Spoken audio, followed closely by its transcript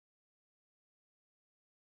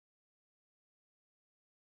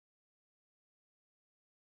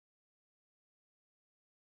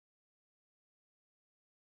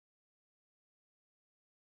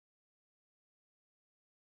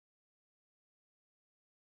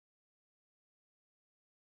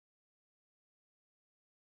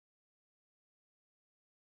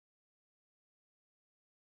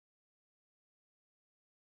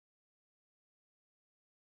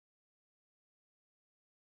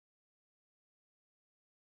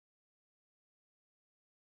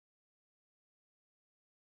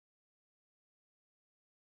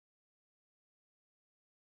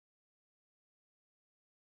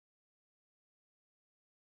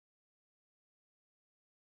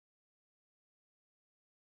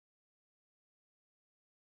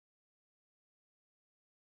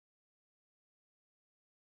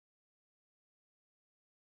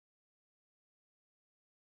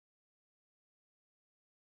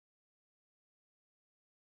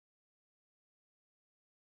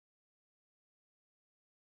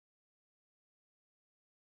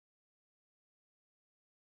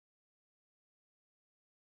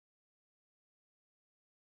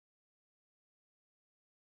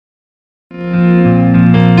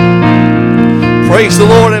Praise the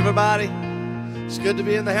Lord, everybody. It's good to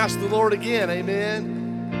be in the house of the Lord again.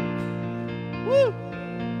 Amen. Woo!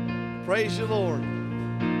 Praise you, Lord.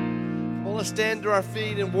 Well, let's stand to our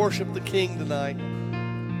feet and worship the King tonight.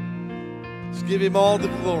 Let's give Him all the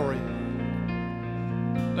glory.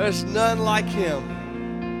 There's none like Him.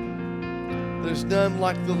 There's none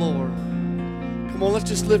like the Lord. Come on, let's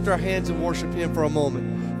just lift our hands and worship Him for a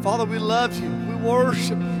moment. Father, we love You. We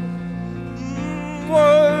worship You.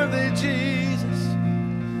 Worthy Jesus.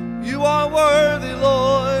 You are worthy,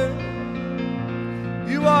 Lord.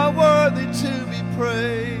 You are worthy to be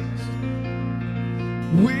praised.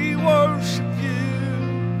 We worship You.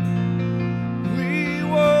 We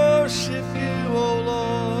worship You, oh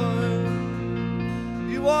Lord.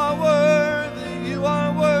 You are worthy. You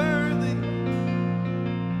are worthy.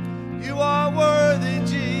 You are worthy,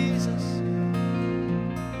 Jesus.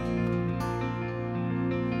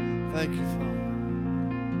 Thank You, Father.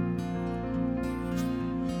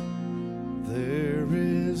 There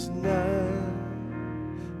is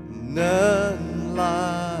none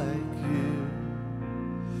like You.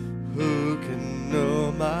 Who can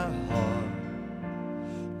know my heart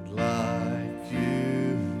like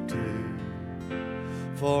You do?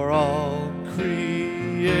 For all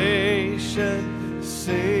creation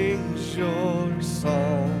sings Your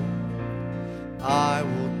song. I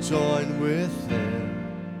will join with them,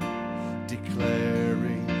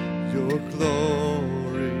 declaring Your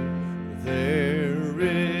glory. There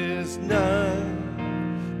is none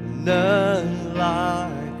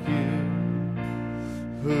like You.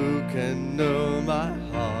 Who can know my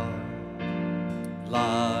heart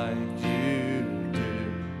like You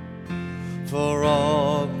do? For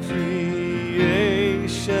all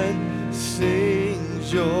creation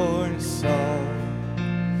sings Your song.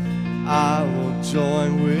 I will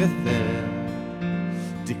join with them,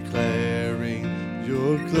 declaring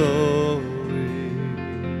Your glory.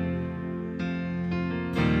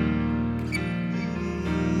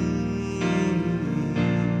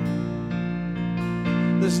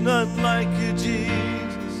 There's none like You,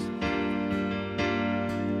 Jesus.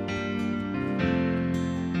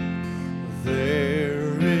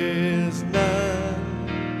 There is none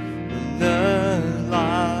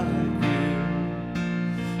like You.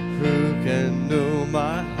 Who can know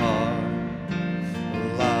my heart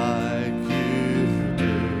like You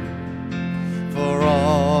do? For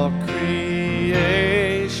all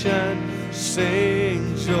creation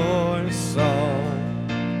sings Your song.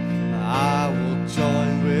 I will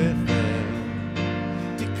join with them,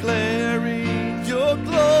 declaring Your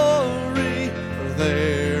glory.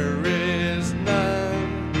 There is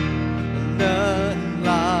none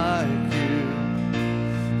like You.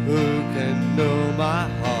 Who can know my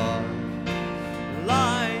heart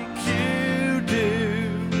like You do?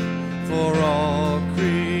 For all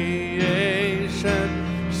creation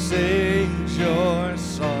sings Your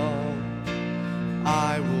song.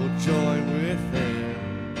 I will join with them,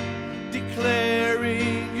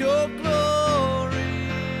 declaring Your glory.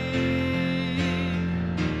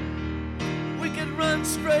 We can run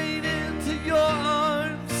straight into Your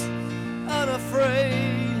arms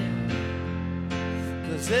unafraid,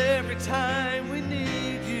 'cause every time we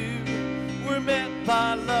need You, we're met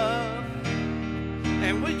by love.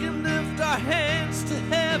 And we can lift our hands to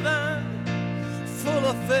heaven full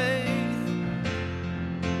of faith,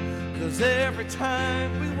 'cause every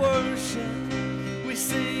time we worship, we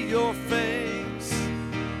see Your face.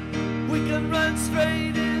 We can run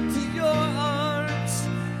straight into Your arms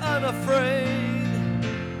unafraid,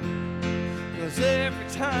 'cause every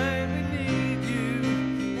time we need You,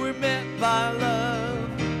 we're met by love.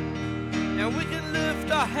 And we can lift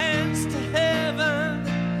our hands to heaven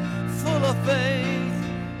full of faith,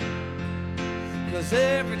 'cause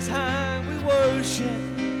every time we worship,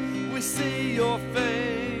 we see Your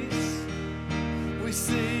face. We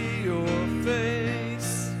see Your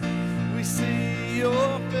face. We see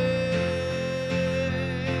Your face,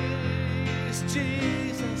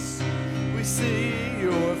 Jesus. We see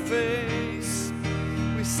Your face.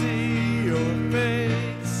 We see Your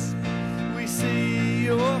face. We see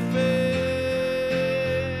Your face.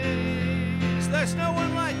 There's no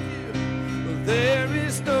one like You. There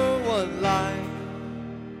is no one like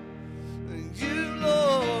You,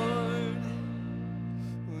 Lord.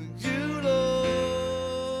 You, Lord.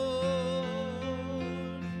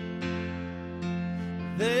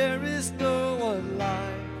 There is no one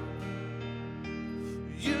like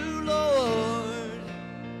You, Lord.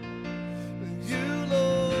 You,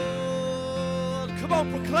 Lord. Come on,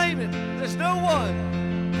 proclaim it. There's no one.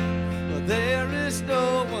 There is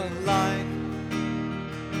no one like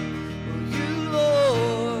You,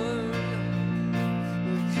 Lord.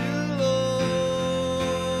 You, Lord.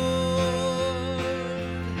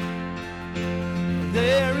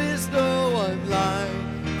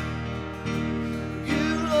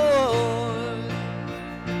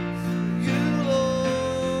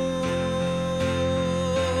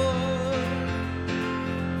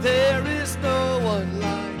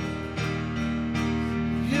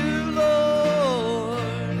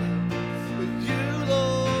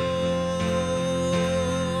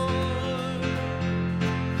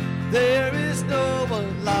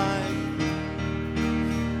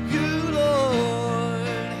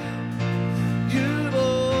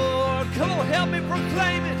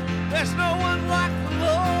 There's no one like the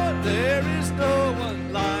Lord. There is no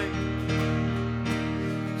one like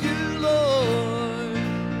you, Lord.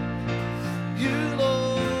 You,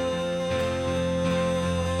 Lord.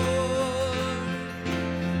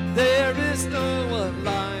 There is no one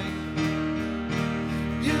like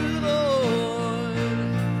you, Lord.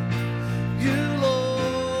 You,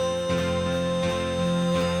 Lord.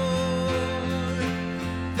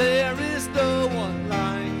 There is no one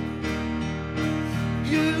like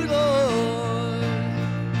you, Lord.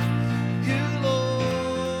 You, Lord.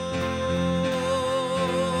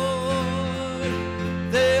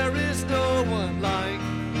 There is no one like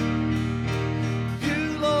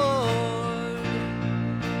you, Lord.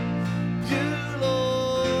 You,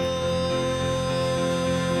 Lord.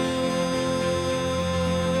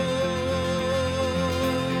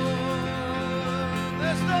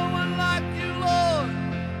 There's no one like you, Lord.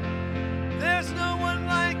 There's no one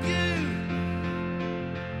like you.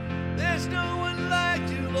 There's no one like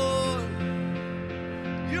you, Lord.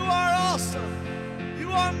 You are awesome.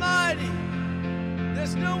 You are mighty.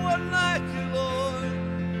 There's no one like you, Lord.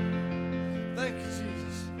 Thank you,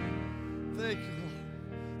 Jesus. Thank you, Lord.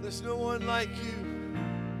 There's no one like you.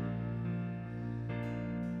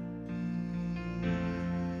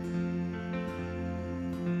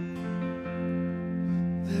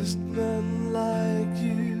 There's none like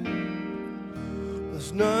you.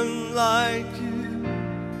 There's none like you.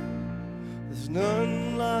 There's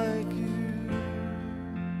none like you.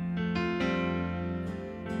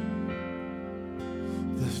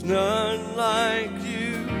 There's none like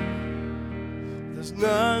you. There's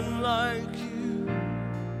none like you.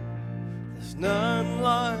 There's none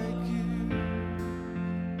like you.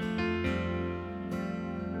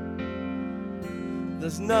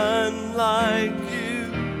 There's none like you.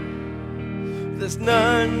 There's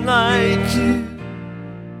none like you.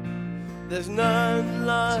 There's none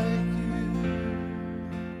like you.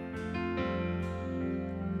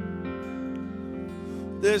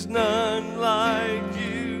 There's none like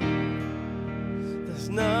you. There's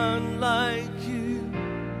none like you.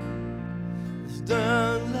 There's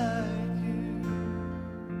none like you.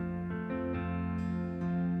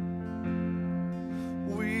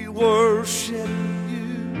 We worship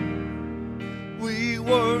you. We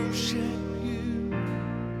worship you.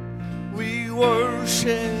 We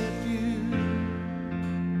worship you.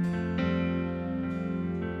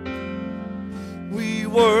 We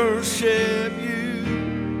worship you.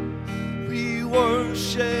 We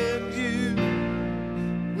worship you.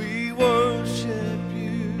 We worship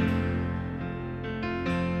you.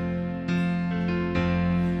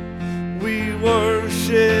 We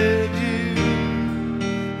worship you.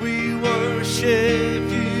 We worship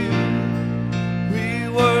you.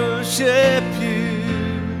 We worship you.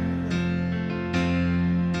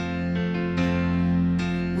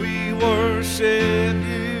 We worship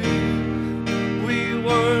you. We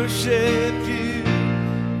worship you.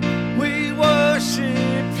 We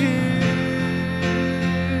worship you.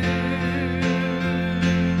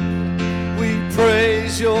 We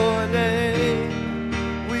praise your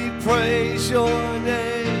name. We praise your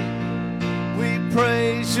name. We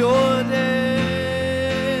praise your name.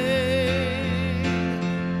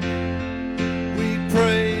 We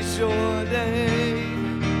praise your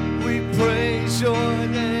name. We praise your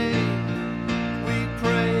name. We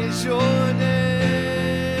praise your name.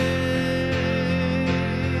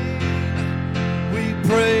 We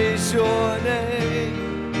praise your name.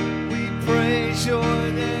 We praise your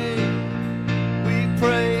name. We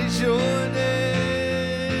praise your name.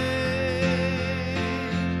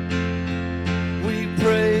 We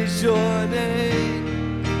praise your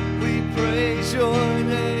name. We praise your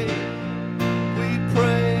name. We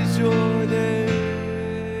praise your name.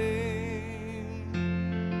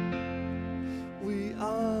 We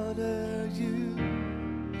honor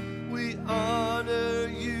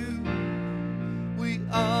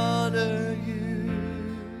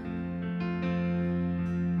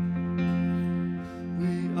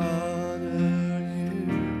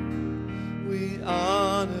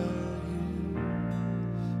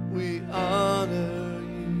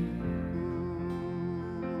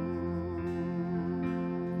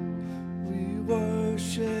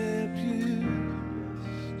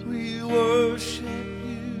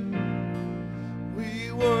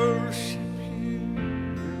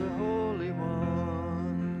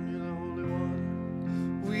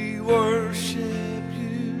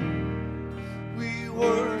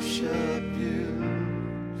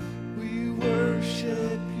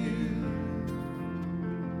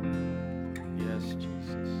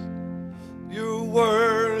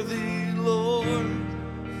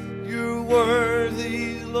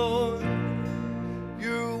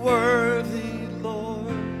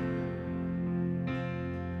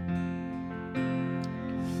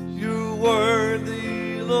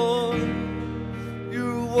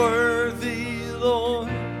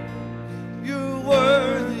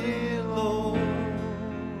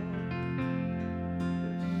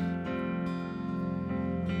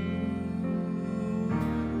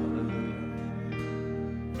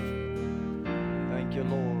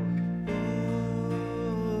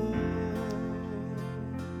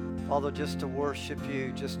Father, just to worship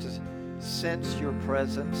you, just to sense your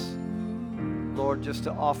presence. Lord, just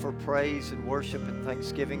to offer praise and worship and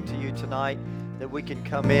thanksgiving to you tonight, that we can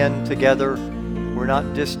come in together. We're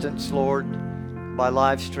not distanced, Lord, by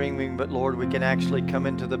live streaming, but Lord, we can actually come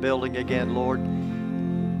into the building again, Lord.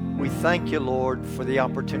 We thank you, Lord, for the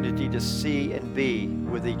opportunity to see and be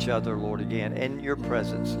with each other, Lord, again, in your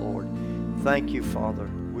presence, Lord. Thank you, Father.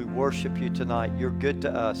 We worship you tonight. You're good to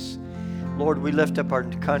us. Lord, we lift up our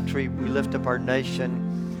country. We lift up our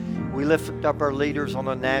nation. We lift up our leaders on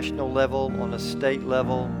a national level, on a state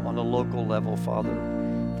level, on a local level, Father.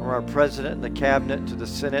 From our president and the cabinet to the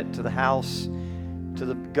Senate, to the House, to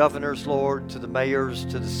the governors, Lord, to the mayors,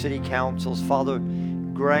 to the city councils. Father,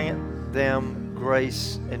 grant them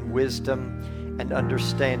grace and wisdom and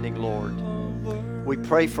understanding, Lord. We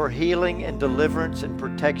pray for healing and deliverance and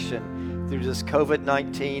protection through this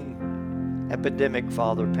COVID-19 epidemic,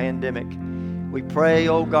 Father, pandemic. We pray,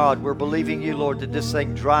 oh God, we're believing you, Lord, that this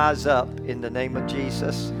thing dries up in the name of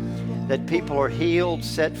Jesus, that people are healed,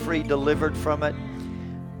 set free, delivered from it.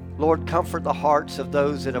 Lord, comfort the hearts of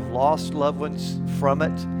those that have lost loved ones from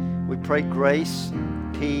it. We pray grace,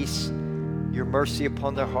 peace, your mercy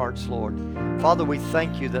upon their hearts, Lord. Father, we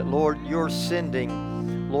thank you that, Lord, you're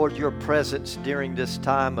sending, Lord, your presence during this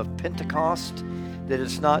time of Pentecost, that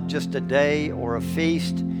it's not just a day or a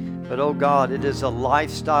feast, but, oh God, it is a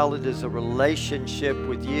lifestyle, it is a relationship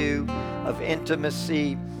with you, of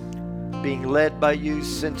intimacy, being led by you,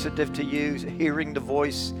 sensitive to you, hearing the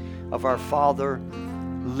voice of our Father,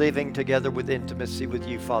 living together with intimacy with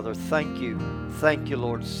you, Father. Thank you,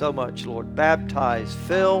 Lord, so much, Lord. Baptize,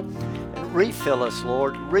 fill, and refill us,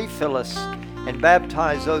 Lord. Refill us and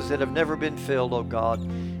baptize those that have never been filled, oh God,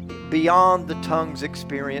 beyond the tongues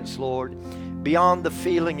experience, Lord, beyond the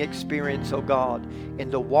feeling experience, oh God,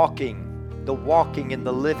 in the walking and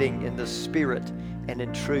the living in the Spirit and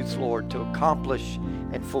in truth, Lord, to accomplish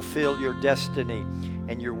and fulfill your destiny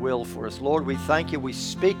and your will for us. Lord, we thank you. We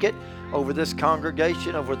speak it over this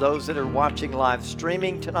congregation, over those that are watching live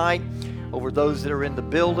streaming tonight, over those that are in the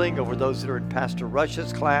building, over those that are in Pastor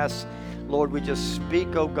Rush's class. Lord, we just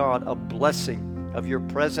speak, oh God, a blessing of your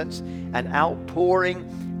presence, an outpouring,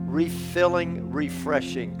 refilling,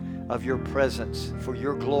 refreshing of your presence for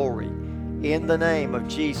your glory. In the name of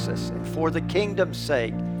Jesus and for the kingdom's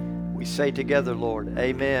sake, we say together, Lord,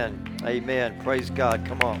 amen. Amen. Praise God.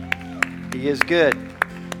 Come on. He is good.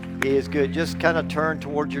 He is good. Just kind of turn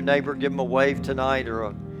towards your neighbor, give him a wave tonight, or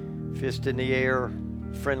a fist in the air,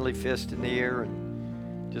 friendly fist in the air,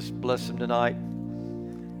 and just bless him tonight.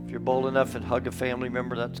 If you're bold enough and hug a family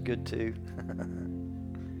member, that's good too.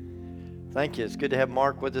 Thank you. It's good to have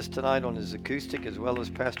Mark with us tonight on his acoustic, as well as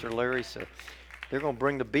Pastor Larry. So they're going to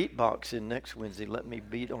bring the beatbox in next Wednesday. Let me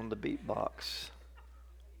beat on the beatbox,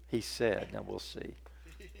 he said. Now we'll see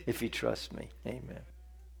if he trusts me. Amen.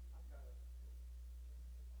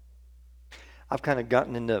 I've kind of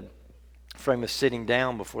gotten in the frame of sitting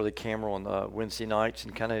down before the camera on Wednesday nights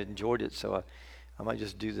and kind of enjoyed it, so I might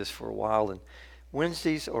just do this for a while. And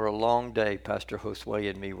Wednesdays are a long day. Pastor Josue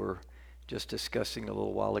and me were just discussing a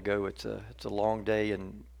little while ago. It's a long day,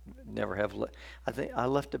 and never have. I think I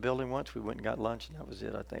left the building once. We went and got lunch, and that was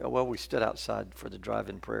it. I think. Oh well, we stood outside for the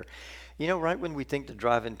drive-in prayer. You know, right when we think the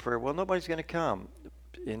drive-in prayer, well, nobody's going to come.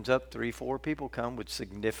 Ends up 3-4 people come with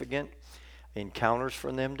significant encounters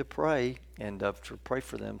for them to pray and to pray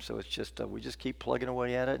for them. So it's just we just keep plugging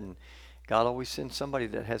away at it, and God always sends somebody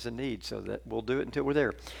that has a need, so that we'll do it until we're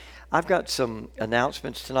there. I've got some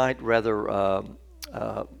announcements tonight, rather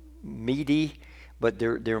meaty, but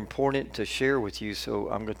they're important to share with you.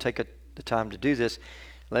 So I'm going to take the time to do this.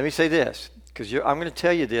 Let me say this, because I'm going to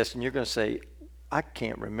tell you this, and you're going to say, I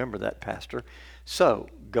can't remember that, Pastor. So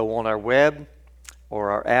go on our web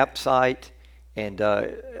or our app site, and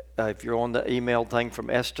if you're on the email thing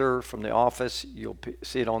from Esther from the office, you'll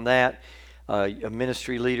see it on that.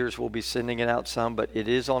 Ministry leaders will be sending it out some, but it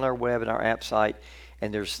is on our web and our app site.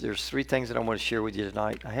 And there's 3 things that I want to share with you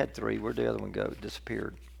tonight. I had 3. Where'd the other one go? It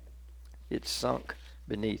disappeared. It's sunk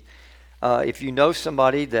beneath. If you know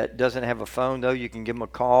somebody that doesn't have a phone, though, you can give them a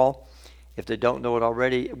call. If they don't know it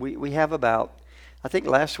already, we have about, I think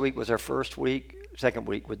last week was our second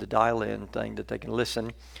week with the dial-in thing that they can listen.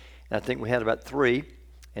 And I think we had about 3,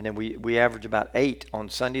 and then we average about 8 on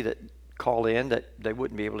Sunday that call in that they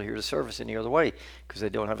wouldn't be able to hear the service any other way because they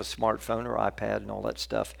don't have a smartphone or iPad and all that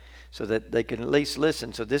stuff, so that they can at least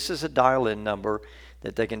listen. So this is a dial-in number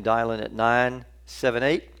that they can dial in at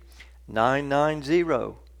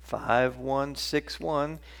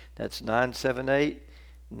 978-990-5161. That's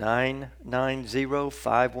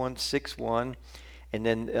 978-990-5161. And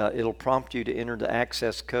then it'll prompt you to enter the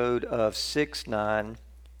access code of 6900.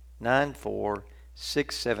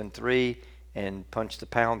 94673 and punch the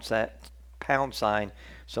pound sign.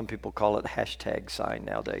 Some people call it hashtag sign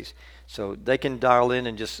nowadays. So they can dial in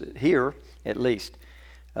and just hear at least.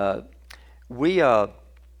 Let me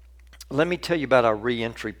tell you about our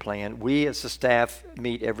reentry plan. We as a staff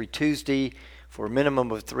meet every Tuesday for a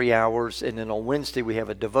minimum of 3 hours, and then on Wednesday we have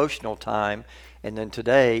a devotional time. And then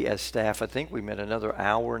today as staff, I think we met another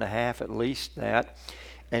hour and a half, at least that.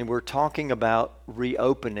 And we're talking about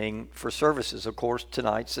reopening for services. Of course,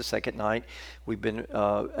 tonight's the second night. We've been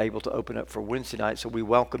able to open up for Wednesday night. So we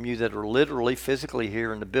welcome you that are literally physically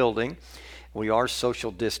here in the building. We are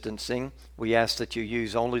social distancing. We ask that you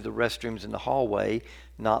use only the restrooms in the hallway,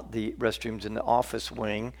 not the restrooms in the office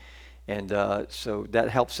wing. And so that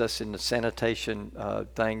helps us in the sanitation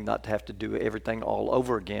thing, not to have to do everything all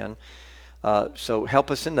over again. So help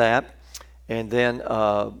us in that. And then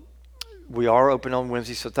we are open on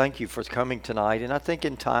Wednesday, so thank you for coming tonight. And I think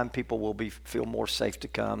in time people will feel more safe to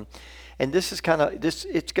come. And this is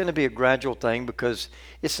it's going to be a gradual thing, because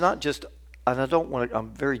it's not just, and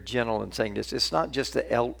I'm very gentle in saying this, it's not just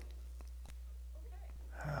the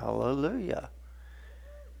Hallelujah.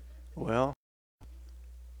 Well,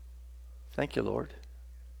 thank you, Lord.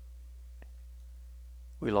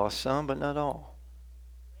 We lost some, but not all.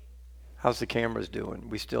 How's the cameras doing?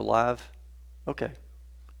 We still live? Okay.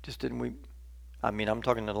 I'm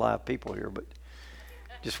talking to live people here, but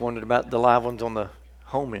just wondered about the live ones on the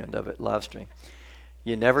home end of it, live stream.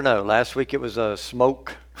 You never know. Last week it was a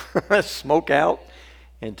smoke out,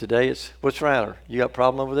 and today it's, what's the matter? You got a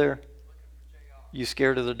problem over there? You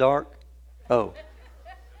scared of the dark? Oh.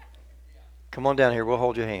 Come on down here. We'll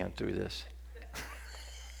hold your hand through this.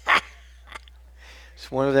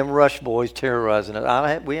 It's one of them Rush boys terrorizing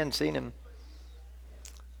it. We hadn't seen him.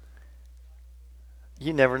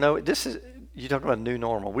 You never know. You're talking about a new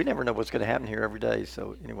normal. We never know what's going to happen here every day.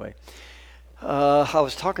 So anyway, I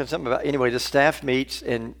was talking something about, the staff meets.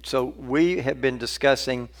 And so we have been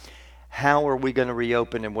discussing how are we going to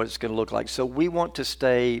reopen and what it's going to look like. So we want to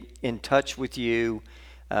stay in touch with you.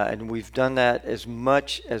 And we've done that as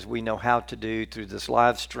much as we know how to do through this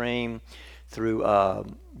live stream, through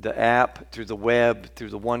the app, through the web, through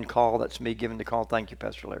the one call. That's me giving the call. Thank you,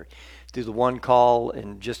 Pastor Larry. Through the one call,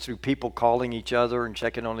 and just through people calling each other and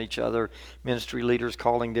checking on each other, ministry leaders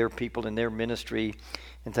calling their people in their ministry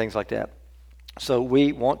and things like that. So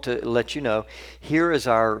we want to let you know, here is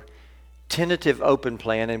our tentative open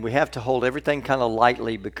plan, and we have to hold everything kind of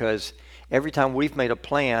lightly, because every time we've made a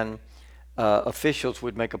plan, officials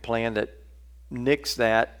would make a plan that nix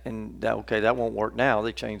that, and that won't work now.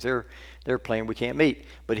 They changed their plan. We can't meet.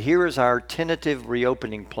 But here is our tentative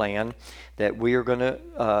reopening plan that we are going to,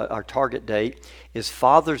 our target date is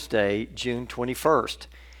Father's Day, June 21st.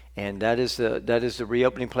 And that is the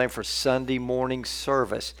reopening plan for Sunday morning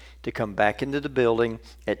service, to come back into the building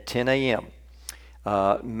at 10 a.m.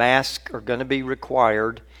 Masks are going to be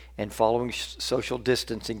required, and following social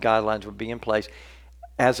distancing guidelines will be in place.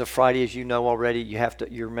 As of Friday, as you know already,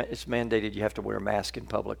 it's mandated you have to wear a mask in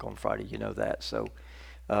public on Friday. You know that. So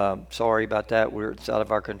sorry about that. It's out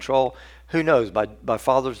of our control. Who knows? By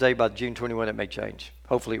Father's Day, by June 21, it may change.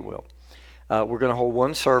 Hopefully it will. We're going to hold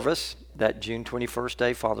one service that June 21st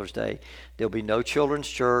day, Father's Day. There'll be no children's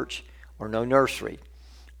church or no nursery.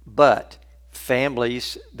 But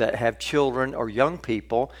families that have children or young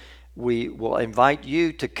people, we will invite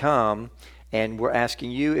you to come. And we're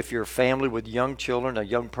asking you, if you're a family with young children, a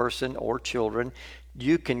young person or children,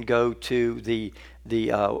 you can go to the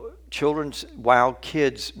Children's Wild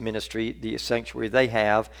Kids Ministry, the sanctuary they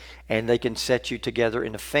have, and they can set you together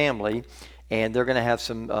in a family. And they're going to have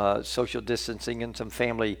some social distancing and some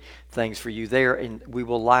family things for you there. And we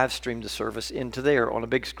will live stream the service into there on a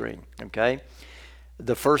big screen, okay?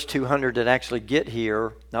 The first 200 that actually get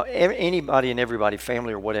here, now anybody and everybody,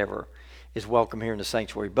 family or whatever, is welcome here in the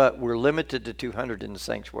sanctuary, but we're limited to 200 in the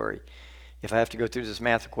sanctuary. If I have to go through this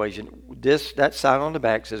math equation, that sign on the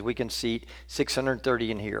back says we can seat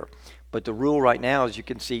 630 in here. But the rule right now is you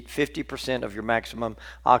can seat 50% of your maximum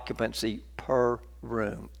occupancy per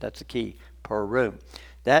room. That's the key, per room.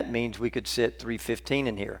 That means we could sit 315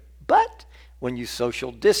 in here. But when you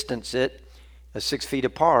social distance it, 6 feet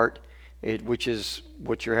apart, which is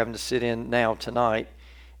what you're having to sit in now tonight,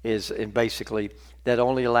 and basically that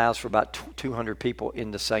only allows for about 200 people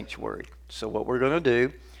in the sanctuary. So what we're going to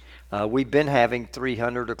do, we've been having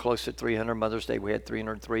 300 or close to 300 Mother's Day. We had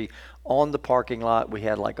 303 on the parking lot. We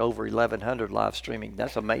had like over 1,100 live streaming.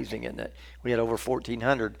 That's amazing, isn't it? We had over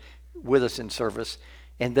 1,400 with us in service.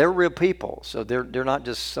 And they're real people. So they're not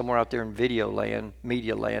just somewhere out there in video land,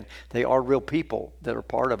 media land. They are real people that are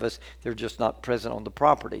part of us. They're just not present on the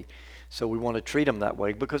property. So we want to treat them that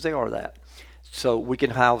way because they are that. So we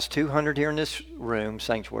can house 200 here in this room,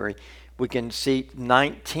 sanctuary. We can seat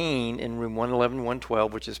 19 in room 111,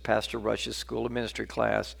 112, which is Pastor Rush's School of Ministry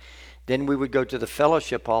class. Then we would go to the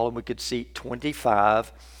fellowship hall and we could seat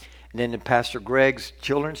 25. And then in Pastor Greg's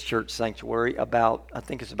Children's Church sanctuary, I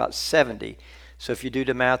think it's about 70. So if you do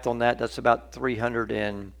the math on that, that's about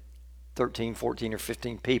 313, 14, or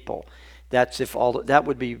 15 people. That's if all that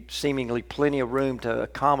would be seemingly plenty of room to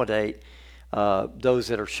accommodate those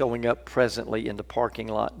that are showing up presently in the parking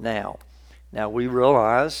lot now. Now we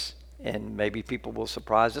realize, and maybe people will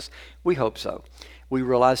surprise us, we hope so. We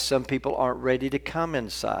realize some people aren't ready to come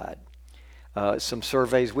inside. Some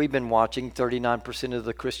surveys we've been watching, 39% of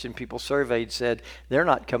the Christian people surveyed said they're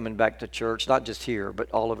not coming back to church, not just here,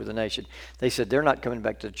 but all over the nation. They said they're not coming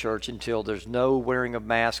back to church until there's no wearing of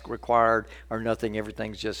mask required or nothing,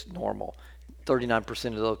 everything's just normal. 39%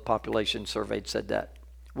 of the population surveyed said that.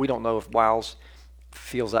 We don't know if WOWS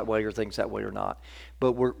feels that way or thinks that way or not.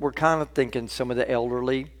 But we're kind of thinking some of the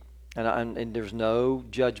elderly, and there's no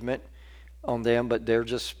judgment on them, but they're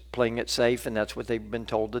just playing it safe, and that's what they've been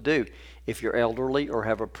told to do. If you're elderly or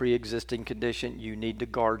have a pre-existing condition, you need to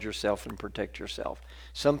guard yourself and protect yourself.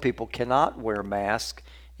 Some people cannot wear masks.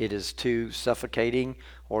 It is too suffocating,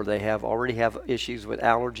 or they already have issues with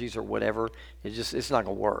allergies or whatever. It's not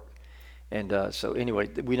going to work. And so anyway,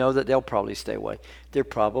 we know that they'll probably stay away. There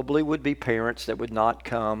probably would be parents that would not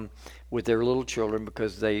come with their little children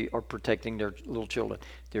because they are protecting their little children.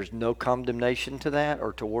 There's no condemnation to that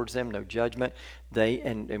or towards them, no judgment.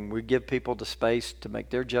 And we give people the space to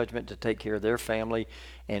make their judgment, to take care of their family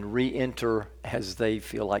and re-enter as they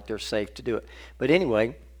feel like they're safe to do it. But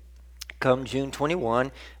anyway, come June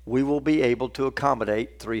 21, we will be able to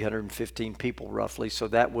accommodate 315 people roughly. So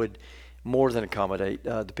that would more than accommodate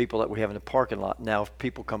the people that we have in the parking lot. Now, if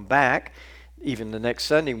people come back, even the next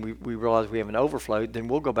Sunday, we realize we have an overflow, then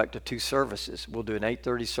we'll go back to 2 services. We'll do an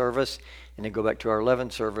 8:30 service and then go back to our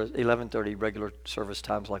 11:30 regular service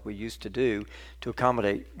times like we used to do to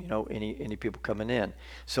accommodate, any people coming in.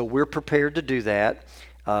 So we're prepared to do that.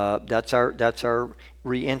 That's our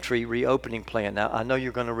reentry, reopening plan. Now, I know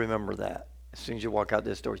you're going to remember that. As soon as you walk out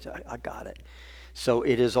this door, you say, I got it. So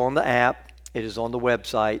it is on the app. It is on the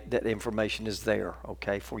website. That information is there,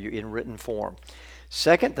 okay, for you in written form.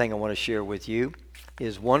 Second thing I want to share with you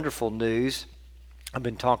is wonderful news. I've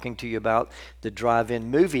been talking to you about the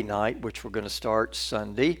drive-in movie night, which we're going to start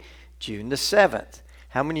Sunday, June the 7th.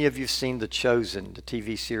 How many of you have seen The Chosen, the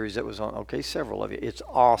TV series that was on? Okay, several of you. It's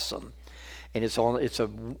awesome. And it's a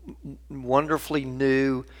wonderfully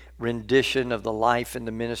new rendition of the life and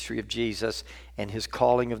the ministry of Jesus and his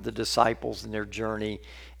calling of the disciples and their journey.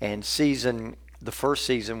 And the first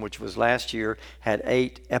season, which was last year, had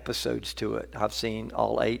 8 episodes to it. I've seen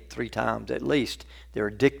all 8 3 times at least.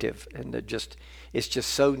 They're addictive, and it's just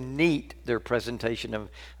so neat, their presentation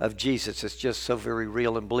of Jesus. It's just so very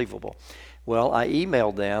real and believable. Well, I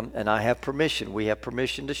emailed them, and I have permission. We have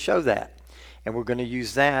permission to show that. And we're going to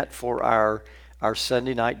use that for our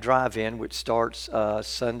Sunday night drive-in, which starts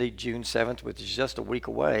Sunday, June 7th, which is just a week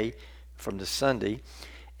away from the Sunday.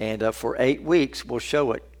 And for 8 weeks, we'll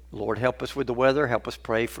show it. Lord, help us with the weather. Help us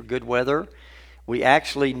pray for good weather. We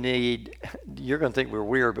actually you're going to think we're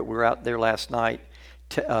weird, but we were out there last night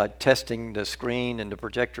testing the screen and the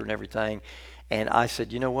projector and everything. And I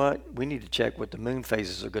said, you know what? We need to check what the moon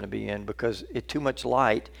phases are going to be in because it's too much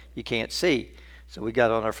light. You can't see. So we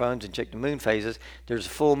got on our phones and checked the moon phases. There's a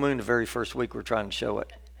full moon the very first week we're trying to show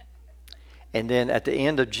it. And then at the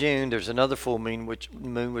end of June, there's another full moon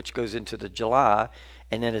which goes into the July.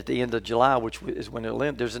 And then at the end of July, which is when it'll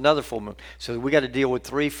end, there's another full moon. So we got to deal with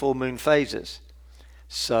 3 full moon phases.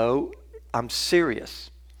 So I'm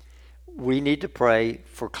serious. We need to pray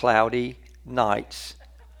for cloudy nights,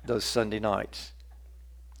 those Sunday nights.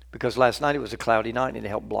 Because last night it was a cloudy night and it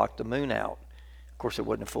helped block the moon out. Of course, it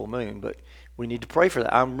wasn't a full moon, but we need to pray for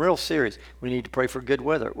that. I'm real serious. We need to pray for good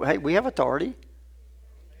weather. Hey, we have authority.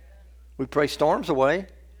 We pray storms away.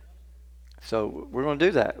 So we're going to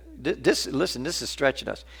do that. This is stretching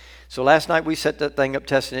us. So last night we set that thing up,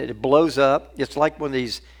 testing it. It blows up. It's like one of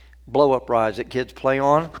these blow-up rides that kids play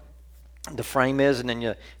on. The frame is, and then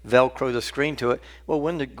you Velcro the screen to it. Well,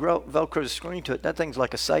 when the Velcro the screen to it, that thing's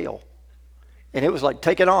like a sail. And it was like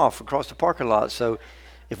taking off across the parking lot. So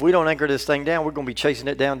if we don't anchor this thing down, we're going to be chasing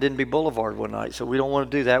it down Denby Boulevard one night. So we don't want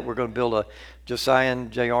to do that. We're going to build Josiah and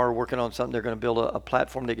JR are working on something. They're going to build a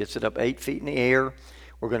platform that gets it up 8 feet in the air.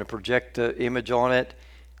 We're going to project the image on it.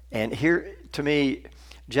 And here, to me,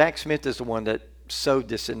 Jack Smith is the one that sowed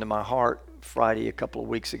this into my heart Friday a couple of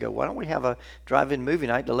weeks ago. Why don't we have a drive-in movie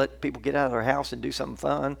night to let people get out of their house and do something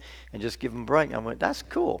fun and just give them a break? I went, that's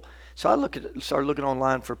cool. So I started looking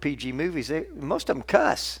online for PG movies. Most of them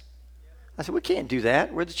cuss. I said, we can't do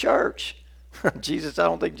that. We're the church. I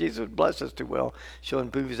don't think Jesus would bless us too well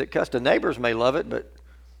showing movies that cuss. The neighbors may love it, but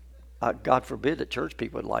God forbid that church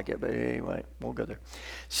people would like it. But anyway, we'll go there.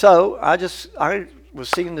 So I was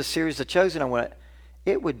seeing the series The Chosen. I went,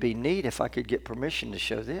 it would be neat if I could get permission to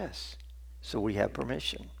show this. So we have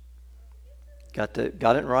permission. Got it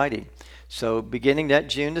in writing. So beginning that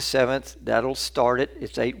June the 7th, that'll start it.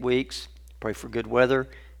 It's 8 weeks. Pray for good weather.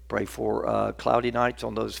 Pray for cloudy nights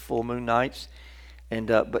on those full moon nights. And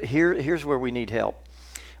but here's where we need help.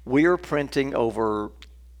 We are printing over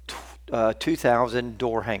 2,000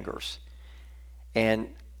 door hangers. And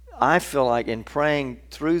I feel like in praying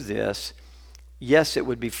through this, yes, it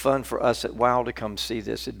would be fun for us at WOW to come see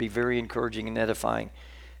this. It'd be very encouraging and edifying.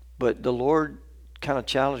 But the Lord kind of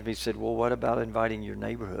challenged me, said, well, what about inviting your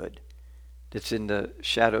neighborhood that's in the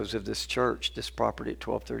shadows of this church, this property at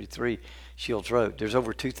 1233 Shields Road? There's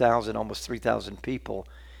over 2,000, almost 3,000 people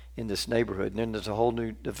in this neighborhood. And then there's a whole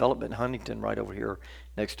new development in Huntington right over here,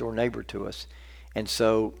 next door neighbor to us. And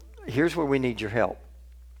so here's where we need your help.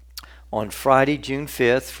 On Friday, June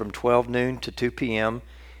 5th, from 12 noon to 2 p.m.,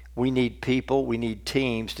 we need people, we need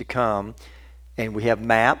teams to come. And we have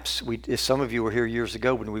maps. Some of you were here years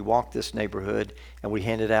ago when we walked this neighborhood and we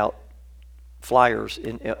handed out flyers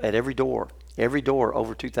at every door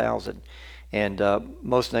over 2,000. And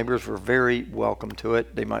most neighbors were very welcome to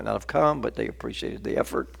it. They might not have come, but they appreciated the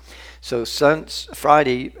effort. So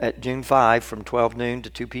Friday at June 5 from 12 noon to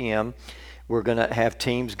 2 p.m., we're going to have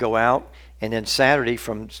teams go out. And then Saturday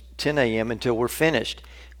from 10 a.m. until we're finished,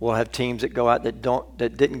 we'll have teams that go out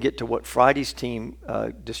that didn't get to what Friday's team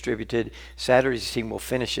distributed. Saturday's team will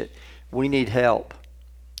finish it. We need help.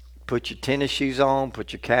 Put your tennis shoes on,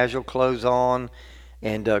 put your casual clothes on,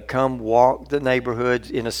 and come walk the neighborhood.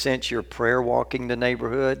 In a sense, you're prayer walking the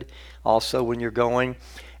neighborhood also when you're going.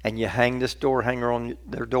 And you hang this door hanger on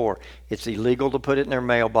their door. It's illegal to put it in their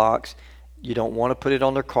mailbox. You don't want to put it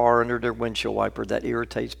on their car under their windshield wiper. That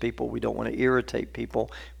irritates people. We don't want to irritate people.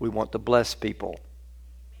 We want to bless people.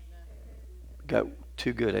 Got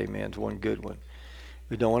two good amens, one good one.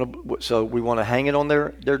 We don't want to, so we want to hang it on their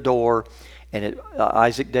door. And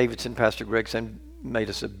Isaac Davidson, Pastor Gregson, made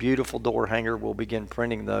us a beautiful door hanger. We'll begin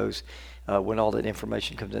printing those when all that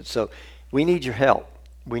information comes in. So we need your help.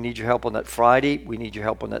 We need your help on that Friday. We need your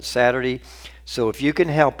help on that Saturday. So if you can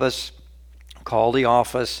help us, call the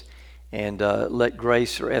office and let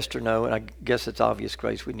Grace or Esther know. And I guess it's obvious,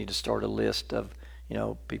 Grace, we need to start a list of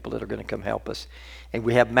people that are going to come help us. And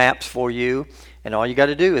we have maps for you. And all you got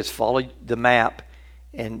to do is follow the map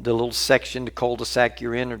and the little section, the cul-de-sac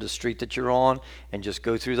you're in or the street that you're on, and just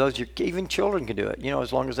go through those. Even children can do it,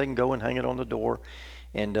 as long as they can go and hang it on the door.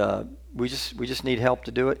 And we just need help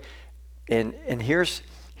to do it. And here's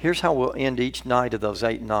how we'll end each night of those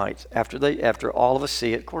 8 nights. After all of us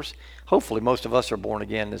see it, of course, hopefully most of us are born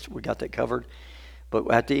again. We got that covered. But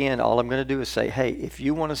at the end, all I'm going to do is say, hey, if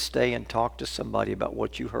you want to stay and talk to somebody about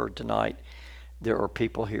what you heard tonight, there are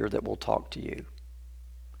people here that will talk to you.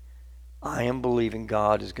 I am believing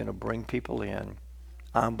God is going to bring people in.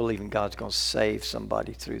 I'm believing God's going to save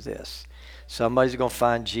somebody through this. Somebody's going to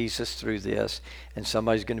find Jesus through this, and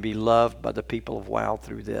somebody's going to be loved by the people of WOW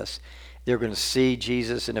through this. They're going to see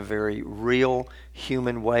Jesus in a very real,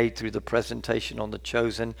 human way through the presentation on The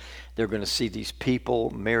Chosen. They're going to see these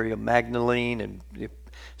people, Mary Magdalene and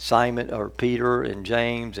Simon or Peter and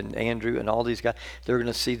James and Andrew and all these guys. They're going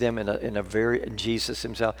to see them in a very, and Jesus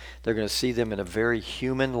himself, they're going to see them in a very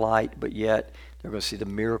human light, but yet they're going to see the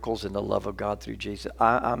miracles and the love of God through Jesus.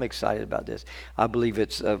 I'm excited about this. I believe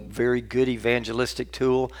it's a very good evangelistic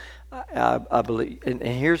tool. I believe, and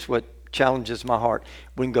here's what challenges my heart.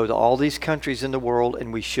 We can go to all these countries in the world,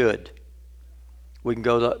 and we should. We can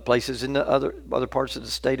go to places in the other parts of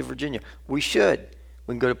the state of Virginia. We should.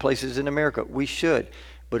 We can go to places in America. We should.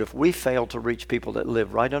 But if we fail to reach people that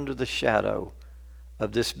live right under the shadow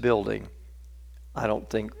of this building, I don't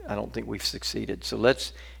think we've succeeded. So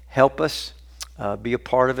let's help us be a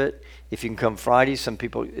part of it. If you can come Friday, some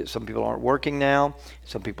people aren't working now.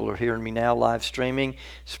 Some people are hearing me now live streaming.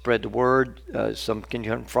 Spread the word. Some can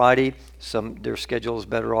come Friday. Some their schedule is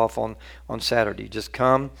better off on Saturday. Just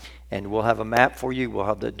come, and we'll have a map for you. We'll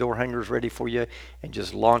have the door hangers ready for you, and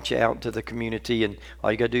just launch out to the community. And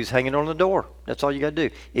all you got to do is hang it on the door. That's all you got to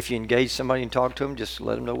do. If you engage somebody and talk to them, just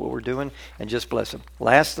let them know what we're doing, and just bless them.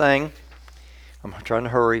 Last thing, I'm trying to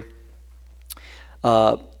hurry.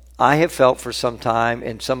 I have felt for some time,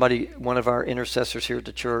 and one of our intercessors here at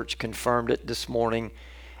the church confirmed it this morning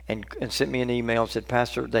and sent me an email and said,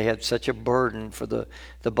 Pastor, they had such a burden for the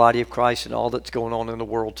body of Christ and all that's going on in the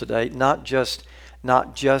world today, not just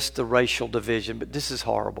not just the racial division, but this is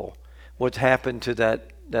horrible. What's happened to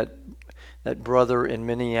that brother in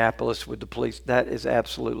Minneapolis with the police, that is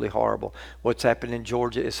absolutely horrible. What's happened in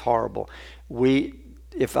Georgia is horrible.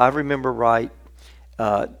 If I remember right,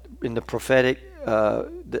 in the prophetic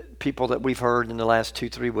the people that we've heard in the last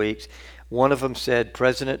 2-3 weeks, one of them said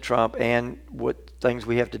President Trump and what things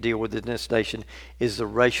we have to deal with in this nation is the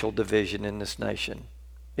racial division in this nation.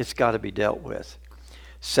 It's got to be dealt with.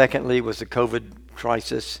 Secondly was the COVID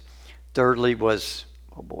crisis. Thirdly was,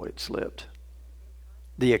 oh boy, it slipped,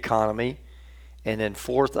 the economy. And then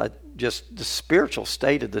fourth, just the spiritual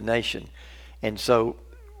state of the nation. And so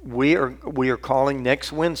we are calling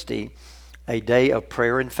next Wednesday a day of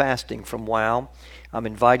prayer and fasting from WOW. I'm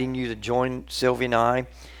inviting you to join Sylvia and I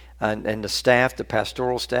and the staff, the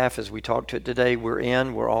pastoral staff, as we talk to it today.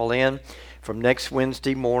 We're all in. From next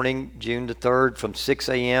Wednesday morning, June the 3rd, from 6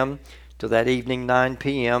 a.m. to that evening 9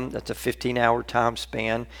 p.m. That's a 15-hour time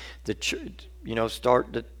span. The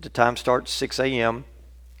time starts 6 a.m.,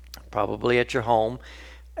 probably at your home.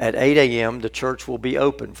 At 8 a.m., the church will be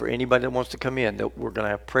open for anybody that wants to come in. We're going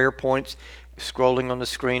to have prayer points scrolling on the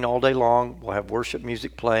screen all day long. We'll have worship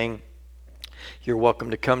music playing. You're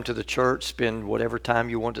welcome to come to the church, spend whatever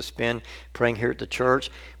time you want to spend praying here at the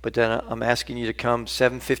church. But then I'm asking you to come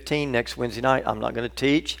 7:15 next Wednesday night. I'm not going to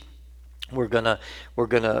teach. We're gonna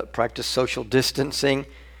practice social distancing,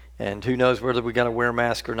 and who knows whether we're going to wear a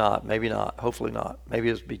mask or not. Maybe not. Hopefully not. Maybe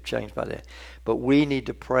it'll be changed by then. But we need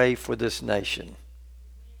to pray for this nation.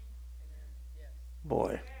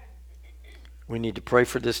 Boy, we need to pray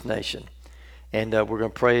for this nation. And we're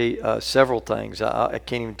going to pray several things. I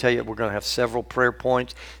can't even tell you. We're going to have several prayer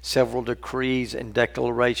points, several decrees and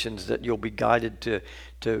declarations that you'll be guided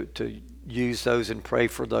to use those and pray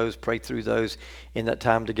for those, pray through those in that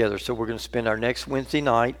time together. So we're going to spend our next Wednesday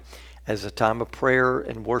night as a time of prayer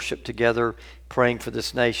and worship together, praying for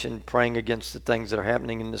this nation, praying against the things that are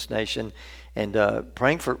happening in this nation, and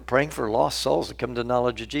praying for lost souls to come to the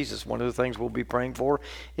knowledge of Jesus. One of the things we'll be praying for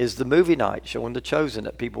is the movie night, showing the chosen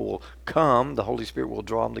that people will come, the Holy Spirit will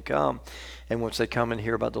draw them to come, and once they come and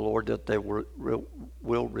hear about the Lord, that they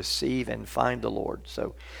will receive and find the Lord.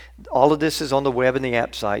 So all of this is on the web and the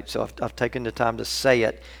app site, so I've taken the time to say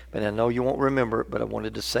it, but I know you won't remember it, but I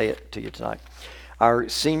wanted to say it to you tonight. Our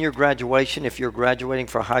senior graduation, if you're graduating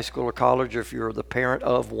for high school or college, or if you're the parent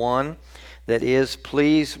of one, that is,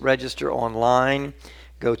 please register online.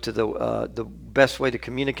 Go to the best way to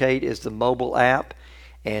communicate is the mobile app,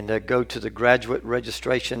 and go to the graduate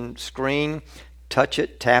registration screen, touch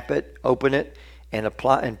it, tap it, open it, and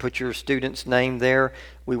apply and put your student's name there.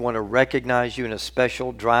 We want to recognize you in a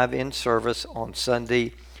special drive-in service on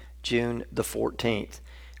Sunday, June the 14th.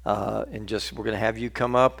 We're going to have you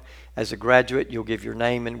come up as a graduate. You'll give your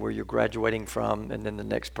name and where you're graduating from, and then the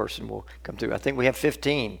next person will come through. I think we have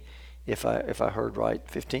 15, if I heard right.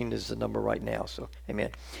 15 is the number right now, so amen.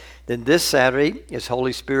 Then this Saturday is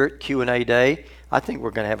Holy Spirit Q&A Day. I think we're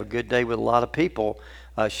going to have a good day with a lot of people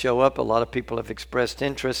show up. A lot of people have expressed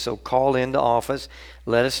interest, so call in the office.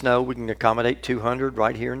 Let us know. We can accommodate 200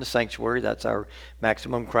 right here in the sanctuary. That's our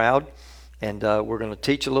maximum crowd. And we're going to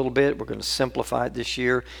teach a little bit. We're going to simplify it this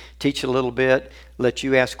year, teach a little bit, let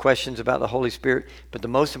you ask questions about the Holy Spirit. But the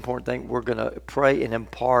most important thing, we're going to pray and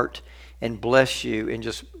impart and bless you and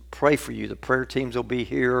just pray for you. The prayer teams will be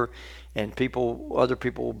here, and other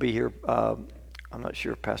people will be here. I'm not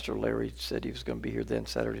sure if Pastor Larry said he was going to be here then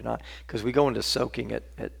Saturday night, because we go into soaking at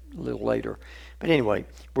a little later. But anyway,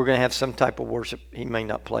 we're going to have some type of worship. He may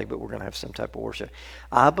not play, but we're going to have some type of worship.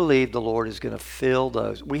 I believe the Lord is going to fill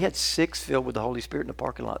those. We had 6 filled with the Holy Spirit in the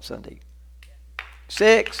parking lot Sunday.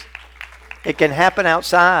 6. It can happen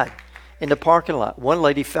outside in the parking lot. One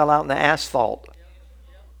lady fell out in the asphalt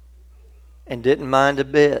and didn't mind a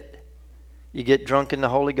bit. You get drunk in the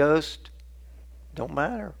Holy Ghost, don't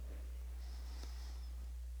matter.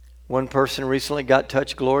 One person recently got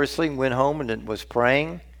touched gloriously and went home and was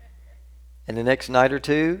praying. And the next night or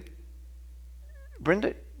two,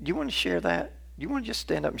 Brenda, do you want to share that? You want to just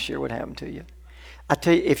stand up and share what happened to you? I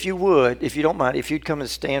tell you, if you would, if you don't mind, if you'd come and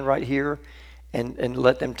stand right here and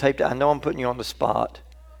let them tape that. I know I'm putting you on the spot.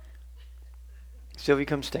 Sylvia,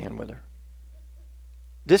 come stand with her.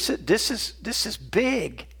 This is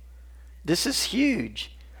big. This is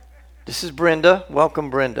huge. This is Brenda. Welcome,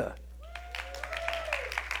 Brenda.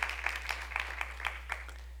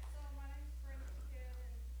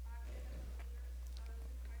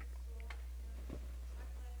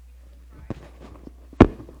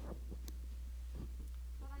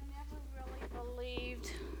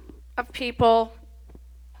 Of people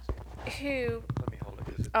who,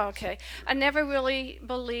 okay, I never really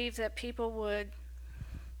believed that people would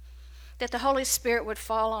that the Holy Spirit would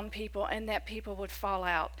fall on people and that people would fall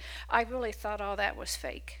out. I really thought all that was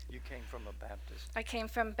fake. You came from a Baptist. I came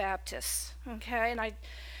from Baptist, okay, and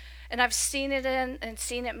I've seen it and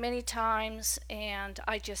seen it many times, and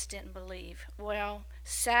I just didn't believe. Well,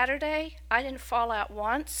 Saturday I didn't fall out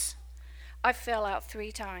once. I fell out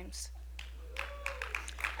 3 times.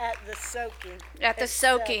 At the soaking. At the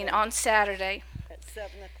soaking on Saturday. At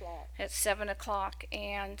 7 o'clock. At 7 o'clock,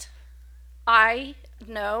 and I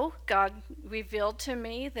know God revealed to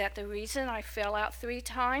me that the reason I fell out 3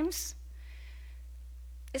 times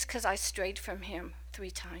is because I strayed from Him 3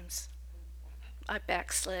 times. I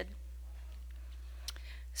backslid.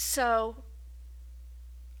 So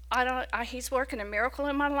He's working a miracle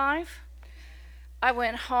in my life. I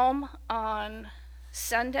went home on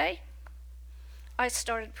Sunday. I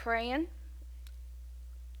started praying.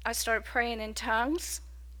 I started praying in tongues.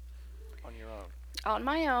 On your own. On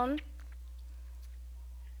my own.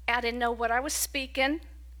 I didn't know what I was speaking,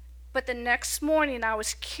 but the next morning I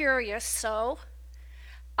was curious, so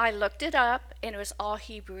I looked it up, and it was all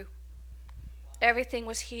Hebrew. Everything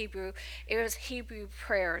was Hebrew. It was Hebrew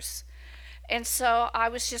prayers. And so I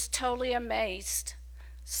was just totally amazed.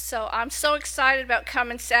 So I'm so excited about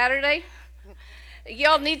coming Saturday.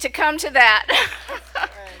 Y'all need to come to that.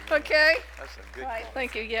 Okay? That's a good Right, point.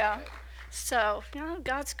 thank you, yeah. So,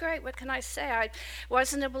 God's great. What can I say? I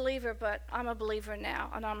wasn't a believer, but I'm a believer now.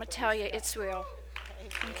 And I'm going to tell you, it's real.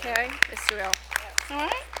 Okay? It's real. All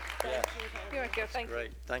right? Yeah. You're good. Thank you.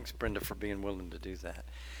 Great. Thanks, Brenda, for being willing to do that.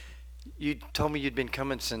 You told me you'd been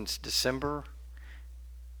coming since December.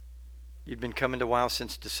 You'd been coming to WOW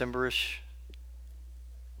since December-ish.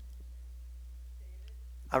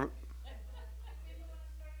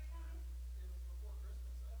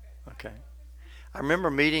 Okay. I remember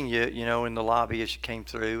meeting you, in the lobby as you came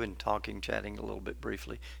through and chatting a little bit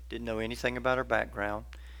briefly. Didn't know anything about her background,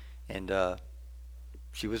 and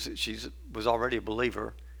she was already a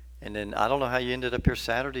believer. And then I don't know how you ended up here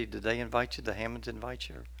Saturday. Did they invite you? The Hammonds invite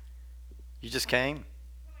you? You just came?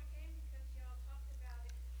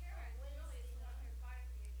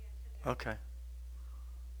 Okay.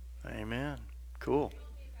 Amen. Cool.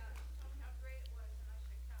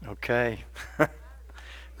 Okay.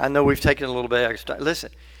 I know we've taken a little bit extra. Listen,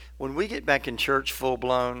 when we get back in church full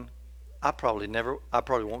blown, I probably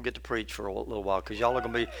won't get to preach for a little while because y'all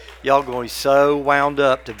going to be so wound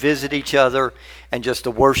up to visit each other and just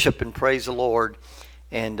to worship and praise the Lord.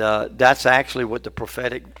 And that's actually what the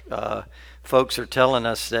prophetic folks are telling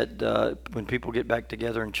us, that when people get back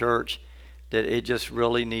together in church, that it just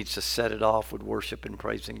really needs to set it off with worship and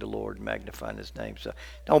praising the Lord and magnifying His name. So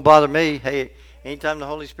don't bother me. Hey, anytime the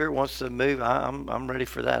Holy Spirit wants to move, I'm ready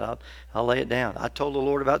for that. I'll lay it down. I told the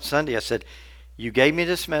Lord about Sunday. I said, you gave me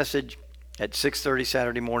this message at 6:30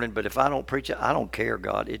 Saturday morning, but if I don't preach it, I don't care,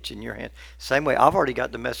 God. It's in your hands. Same way, I've already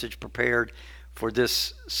got the message prepared for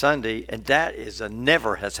this Sunday, and that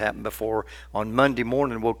never has happened before. On Monday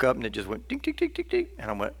morning, woke up and it just went ding, ding, ding, ding, ding.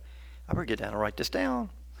 And I went, I better get down and write this down.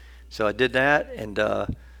 So I did that, and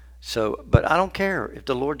but I don't care if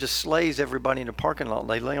the Lord just slays everybody in the parking lot and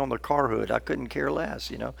they lay on their car hood. I couldn't care less,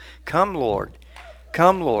 Come, Lord.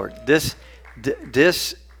 Come, Lord.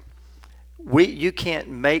 You can't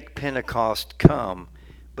make Pentecost come,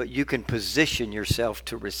 but you can position yourself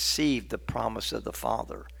to receive the promise of the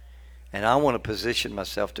Father. And I want to position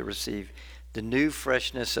myself to receive the new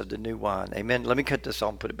freshness of the new wine. Amen. Let me cut this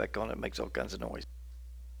off and put it back on. It makes all kinds of noise.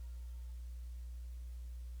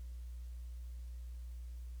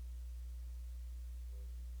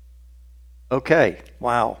 Okay.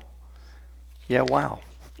 Wow. Yeah, wow.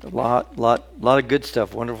 A lot of good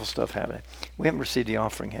stuff, wonderful stuff happening. We haven't received the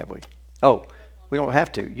offering, have we? Oh, we don't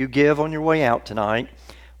have to. You give on your way out tonight,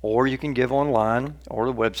 or you can give online or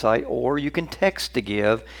the website, or you can text to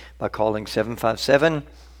give by calling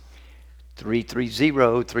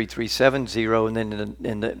 757-330-3370, and then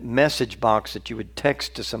in the message box that you would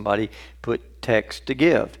text to somebody, put text to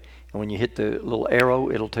give. And when you hit the little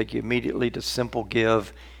arrow, it'll take you immediately to simple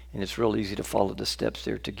give. And it's real easy to follow the steps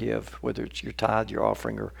there to give, whether it's your tithe, your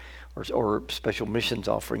offering, or special missions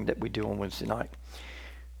offering that we do on Wednesday night.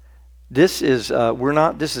 This is I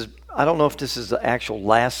don't know if this is the actual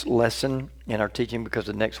last lesson in our teaching because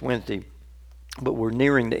of next Wednesday, but we're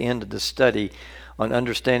nearing the end of the study on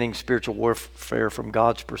understanding spiritual warfare from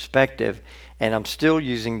God's perspective, and I'm still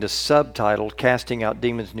using the subtitle, Casting Out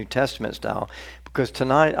Demons New Testament Style, because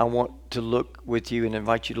tonight I want to look with you and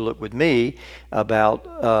invite you to look with me about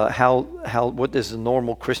what is the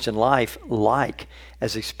normal Christian life like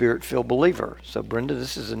as a Spirit-filled believer. So Brenda,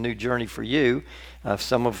 this is a new journey for you.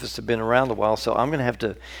 Some of us have been around a while, so I'm going to have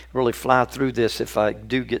to really fly through this if I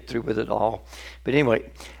do get through with it all. But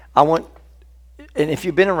anyway, I want, and if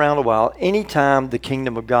you've been around a while, anytime the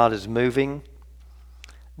kingdom of God is moving,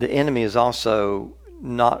 the enemy is also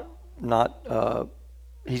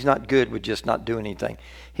he's not good with just not doing anything.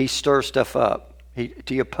 He stirs stuff up.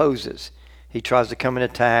 He opposes. He tries to come and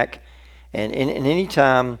attack. And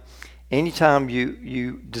anytime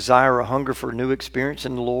you desire a hunger for a new experience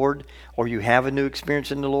in the Lord, or you have a new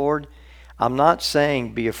experience in the Lord, I'm not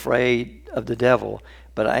saying be afraid of the devil,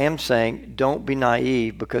 but I am saying don't be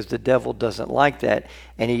naive, because the devil doesn't like that,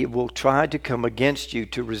 and he will try to come against you,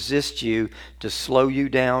 to resist you, to slow you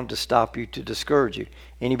down, to stop you, to discourage you.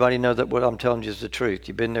 Anybody know that what I'm telling you is the truth?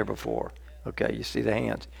 You've been there before. Okay, you see the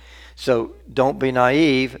hands. So don't be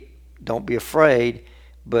naive, don't be afraid,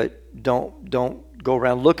 but don't go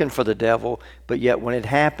around looking for the devil, but yet when it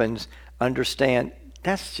happens, understand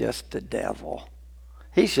that's just the devil.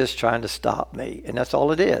 He's just trying to stop me, and that's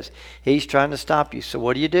all it is. He's trying to stop you. So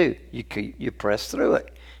what do? You press through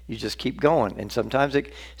it. You just keep going. And sometimes he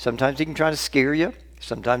can try to scare you.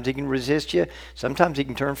 Sometimes he can resist you. Sometimes he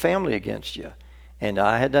can turn family against you. And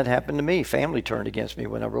I had that happen to me. Family turned against me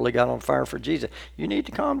when I really got on fire for Jesus. You need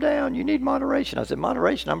to calm down. You need moderation. I said,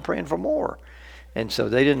 moderation? I'm praying for more. And so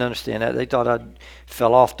they didn't understand that. They thought I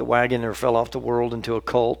fell off the wagon or fell off the world into a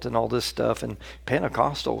cult and all this stuff. And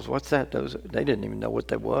Pentecostals, what's that? They didn't even know what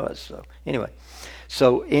that was. So anyway,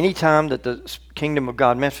 so anytime that the kingdom of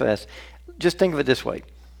God manifests, just think of it this way.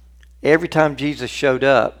 Every time Jesus showed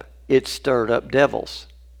up, it stirred up devils.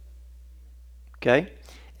 Okay?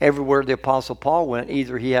 Everywhere the Apostle Paul went,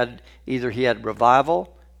 either he had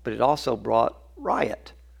revival, but it also brought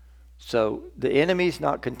riot. So the enemy's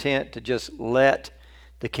not content to just let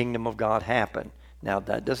the kingdom of God happen. Now,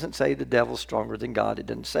 that doesn't say the devil's stronger than God. It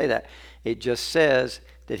doesn't say that. It just says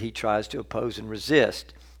that he tries to oppose and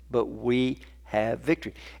resist. But we have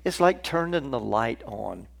victory. It's like turning the light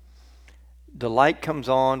on. The light comes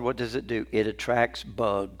on. What does it do? It attracts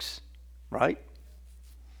bugs, right?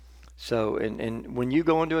 So, and when you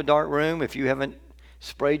go into a dark room, if you haven't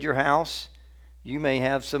sprayed your house, you may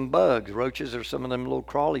have some bugs, roaches, or some of them little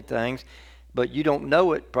crawly things, but you don't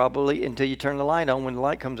know it probably until you turn the light on. When the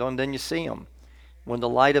light comes on, then you see them. When the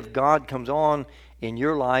light of God comes on in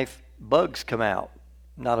your life, bugs come out.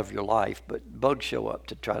 Not of your life, but bugs show up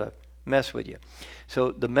to try to mess with you.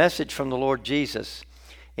 So the message from the Lord Jesus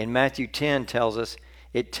in Matthew 10 tells us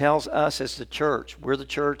as the church. We're the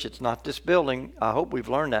church. It's not this building. I hope we've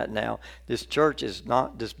learned that now. This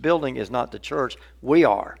building is not the church. We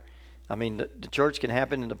are. I mean, the church can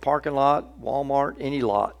happen in the parking lot, Walmart, any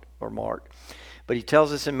lot or mart. But he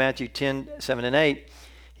tells us in Matthew 10, 7 and 8,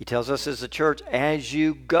 he tells us as the church, as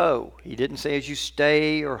you go. He didn't say as you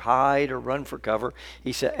stay or hide or run for cover.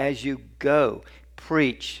 He said, as you go,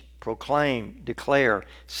 preach, proclaim, declare,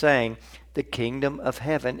 saying, the kingdom of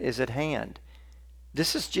heaven is at hand.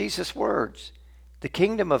 This is Jesus' words. The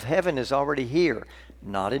kingdom of heaven is already here.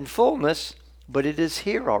 Not in fullness, but it is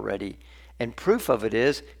here already. And proof of it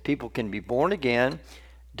is people can be born again,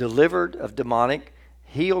 delivered of demonic,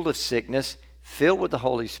 healed of sickness, filled with the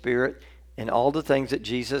Holy Spirit, and all the things that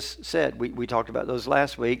Jesus said. We talked about those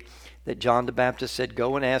last week, that John the Baptist said,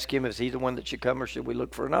 go and ask him, is he the one that should come or should we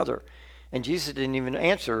look for another? And Jesus didn't even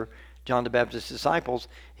answer John the Baptist's disciples.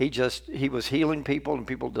 He was healing people, and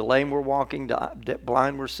people, the lame were walking, the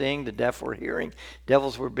blind were seeing, the deaf were hearing,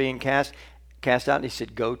 devils were being cast out. And he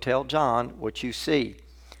said, go tell John what you see.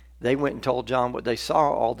 They went and told John what they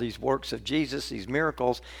saw, all these works of Jesus, these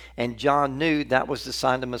miracles, and John knew that was the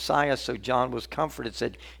sign of Messiah, so John was comforted,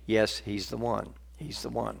 said, yes, he's the one. He's the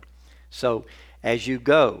one. So as you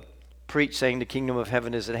go, preach, saying the kingdom of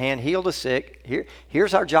heaven is at hand, heal the sick.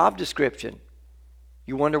 Here's our job description.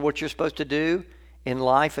 You wonder what you're supposed to do in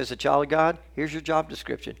life as a child of God? Here's your job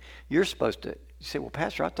description. You're supposed to, you say, well,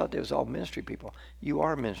 Pastor, I thought they was all ministry people. You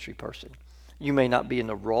are a ministry person. You may not be in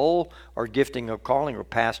the role or gifting or calling or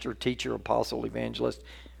pastor, teacher, apostle, evangelist.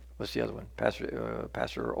 What's the other one?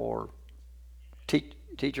 Pastor or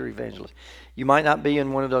teacher, evangelist. You might not be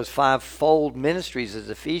in one of those five-fold ministries, as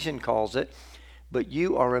Ephesians calls it, but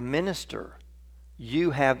you are a minister.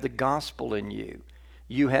 You have the gospel in you.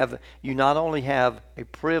 You not only have a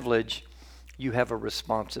privilege, you have a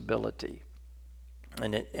responsibility.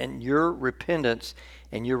 And your repentance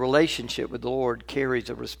and your relationship with the Lord carries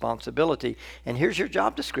a responsibility. And here's your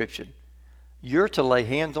job description. You're to lay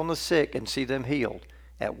hands on the sick and see them healed.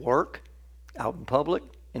 At work, out in public,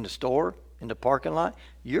 in the store, in the parking lot.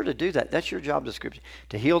 You're to do that. That's your job description.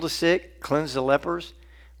 To heal the sick, cleanse the lepers,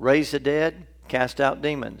 raise the dead, cast out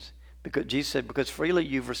demons. Because Jesus said, because freely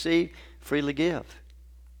you've received, freely give.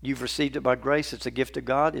 You've received it by grace. It's a gift of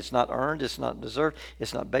God. It's not earned. It's not deserved.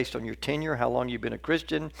 It's not based on your tenure, how long you've been a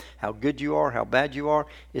Christian, how good you are, how bad you are.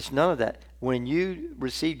 It's none of that. When you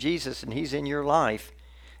receive Jesus and he's in your life,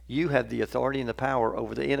 you have the authority and the power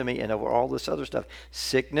over the enemy and over all this other stuff.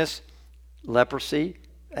 Sickness, leprosy,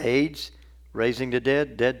 AIDS, raising the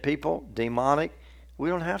dead, dead people, demonic. We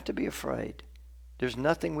don't have to be afraid. There's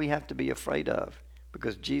nothing we have to be afraid of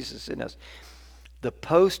because Jesus is in us. The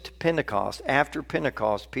post-Pentecost, after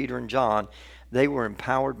Pentecost, Peter and John, they were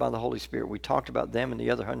empowered by the Holy Spirit. We talked about them and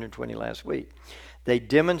the other 120 last week. They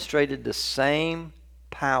demonstrated the same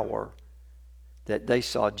power that they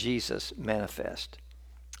saw Jesus manifest.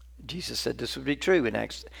 Jesus said this would be true in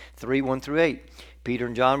Acts 3, 1 through 8. Peter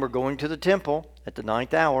and John were going to the temple at the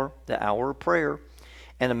 9th hour, the hour of prayer,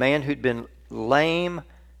 and a man who'd been lame,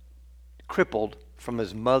 crippled from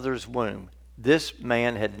his mother's womb. This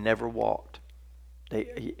man had never walked.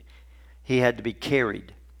 He had to be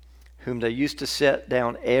carried, whom they used to set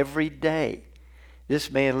down every day. This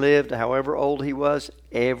man lived, however old he was,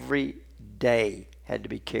 every day had to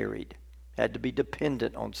be carried, had to be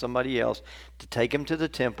dependent on somebody else to take him to the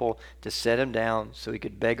temple, to set him down so he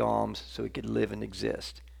could beg alms, so he could live and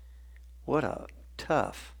exist. What a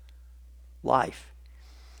tough life.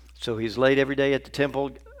 So he's laid every day at the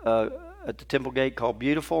temple gate called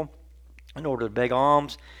Beautiful in order to beg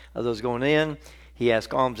alms of those going in. He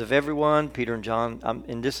asked alms of everyone. Peter and John,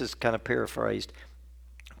 and this is kind of paraphrased,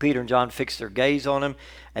 Peter and John fixed their gaze on him,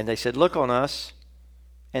 and they said, "Look on us."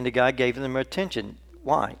 And the guy gave them attention.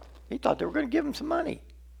 Why? He thought they were going to give him some money.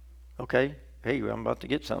 Okay, hey, I'm about to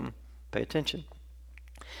get something. Pay attention.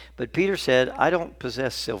 But Peter said, "I don't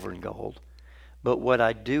possess silver and gold, but what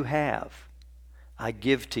I do have, I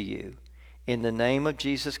give to you. In the name of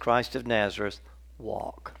Jesus Christ of Nazareth,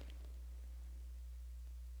 walk."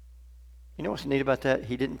 You know what's neat about that?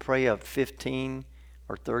 He didn't pray a 15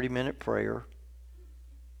 or 30-minute prayer.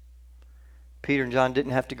 Peter and John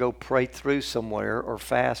didn't have to go pray through somewhere or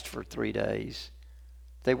fast for 3 days.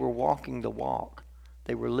 They were walking the walk.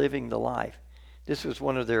 They were living the life. This was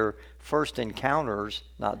one of their first encounters,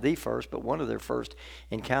 not the first, but one of their first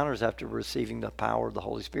encounters after receiving the power of the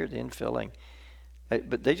Holy Spirit, the infilling.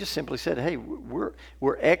 But they just simply said, "Hey, we're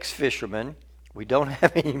ex-fishermen. We don't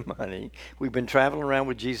have any money. We've been traveling around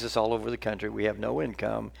with Jesus all over the country. We have no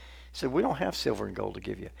income." He said, "We don't have silver and gold to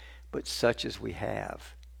give you, but such as we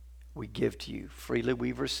have, we give to you. Freely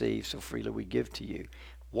we've received, so freely we give to you.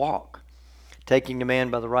 Walk." Taking the man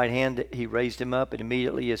by the right hand, he raised him up, and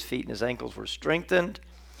immediately his feet and his ankles were strengthened.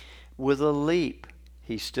 With a leap,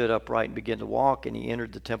 he stood upright and began to walk, and he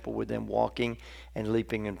entered the temple with them, walking and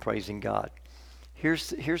leaping and praising God. Here's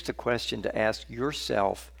the question to ask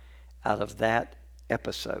yourself out of that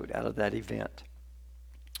episode, out of that event.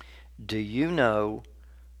 Do you know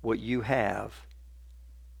what you have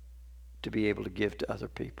to be able to give to other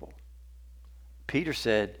people? Peter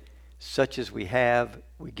said, "Such as we have,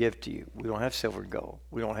 we give to you." We don't have silver and gold.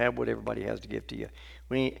 We don't have what everybody has to give to you.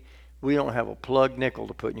 We don't have a plug nickel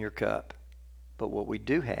to put in your cup. But what we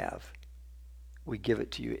do have, we give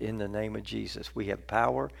it to you in the name of Jesus. We have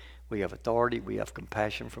power, we have authority, we have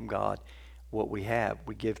compassion from God. What we have,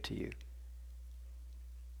 we give to you.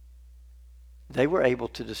 They were able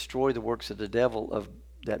to destroy the works of the devil of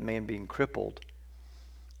that man being crippled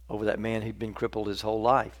over that man who'd been crippled his whole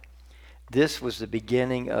life. This was the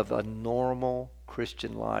beginning of a normal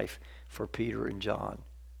Christian life for Peter and John.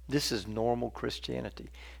 This is normal Christianity.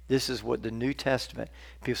 This is what the New Testament,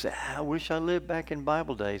 people say, "I wish I lived back in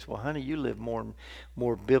Bible days." Well, honey, you live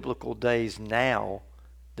more biblical days now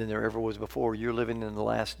than there ever was before. You're living in the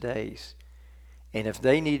last days. And if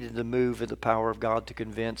they needed the move of the power of God to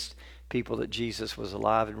convince people that Jesus was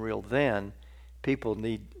alive and real then, people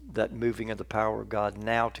need that moving of the power of God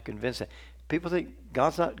now to convince them. People think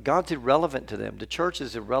God's irrelevant to them. The church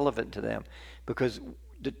is irrelevant to them because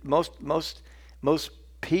most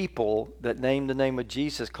people that name the name of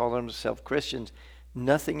Jesus, call themselves Christians,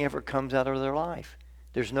 nothing ever comes out of their life.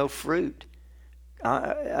 There's no fruit.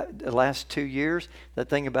 The last 2 years, that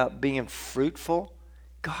thing about being fruitful,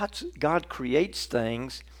 God creates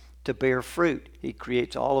things to bear fruit. He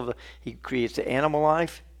creates He creates the animal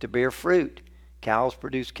life to bear fruit. Cows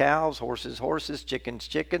produce cows, horses,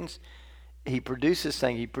 chickens. He produces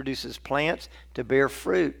things. He produces plants to bear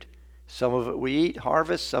fruit. Some of it we eat,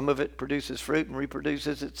 harvest. Some of it produces fruit and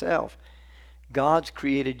reproduces itself. God's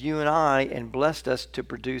created you and I and blessed us to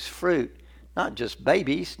produce fruit. Not just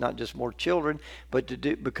babies, not just more children, but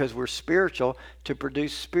because we're spiritual, to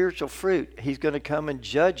produce spiritual fruit. He's going to come and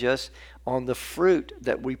judge us on the fruit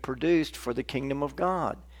that we produced for the kingdom of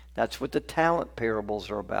God. That's what the talent parables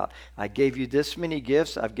are about. I gave you this many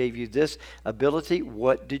gifts. I gave you this ability.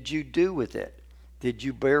 What did you do with it? Did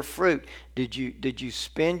you bear fruit? Did you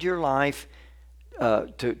spend your life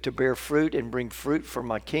to bear fruit and bring fruit for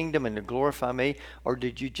my kingdom and to glorify me? Or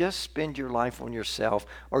did you just spend your life on yourself?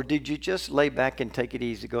 Or did you just lay back and take it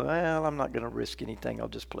easy, go, well, I'm not going to risk anything. I'll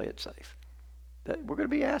just play it safe. We're going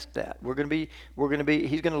to be asked that.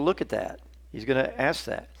 He's going to look at that. He's going to ask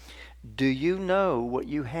that. Do you know what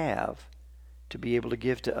you have to be able to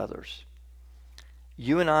give to others?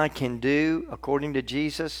 You and I can do, according to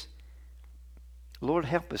Jesus, Lord,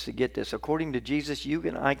 help us to get this. According to Jesus, you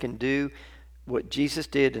and I can do what Jesus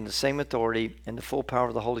did in the same authority and the full power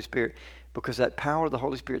of the Holy Spirit, because that power of the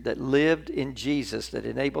Holy Spirit that lived in Jesus, that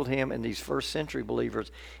enabled him and these first century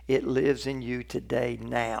believers, it lives in you today,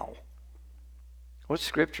 now. What's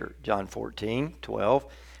Scripture? John 14:12.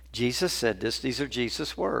 Jesus said this. These are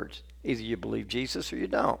Jesus' words. Either you believe Jesus or you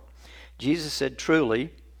don't. Jesus said,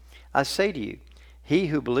 truly, I say to you, he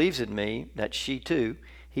who believes in me, that's she too,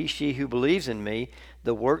 she who believes in me,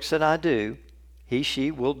 the works that I do, she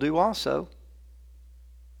will do also.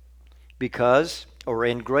 Because, or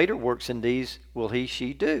in greater works than these will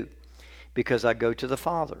she do, because I go to the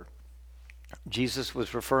Father. Jesus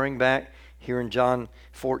was referring back here in John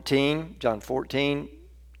 14. John 14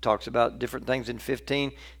 talks about different things in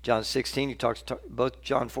 15. John 16, he talks both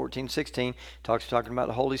John 14, 16, talking about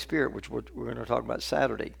the Holy Spirit, which we're going to talk about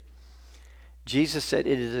Saturday. Jesus said,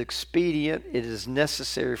 it is expedient, it is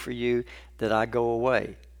necessary for you that I go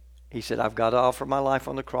away. He said, I've got to offer my life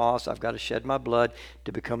on the cross. I've got to shed my blood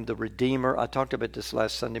to become the Redeemer. I talked about this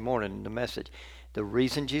last Sunday morning in the message. The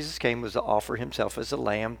reason Jesus came was to offer himself as a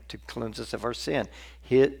lamb to cleanse us of our sin.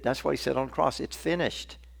 That's why he said on the cross, it's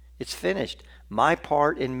finished. It's finished. My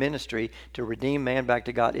part in ministry to redeem man back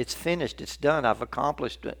to God, it's finished. It's done. I've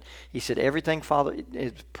accomplished it. He said, everything, Father,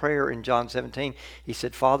 his prayer in John 17, he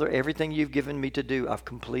said, Father, everything you've given me to do, I've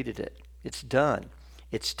completed it. It's done.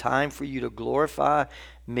 It's time for you to glorify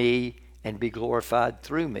me and be glorified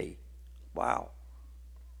through me. Wow.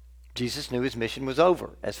 Jesus knew his mission was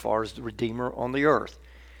over as far as the Redeemer on the earth.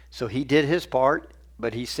 So he did his part,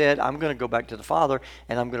 but he said, I'm going to go back to the Father,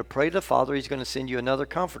 and I'm going to pray to the Father. He's going to send you another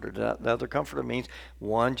comforter. The other comforter means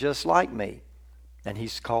one just like me. And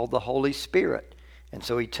he's called the Holy Spirit. And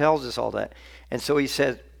so he tells us all that. And so he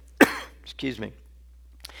said, excuse me,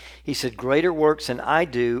 he said, greater works than I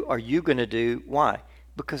do are you going to do. Why?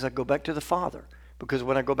 Because I go back to the Father. Because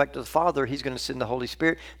when I go back to the Father, he's going to send the Holy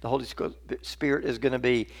Spirit. The Holy Spirit is going to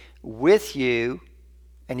be with you.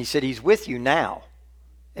 And he said he's with you now.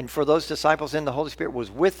 And for those disciples, then the Holy Spirit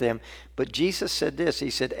was with them. But Jesus said this. He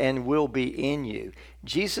said, and will be in you.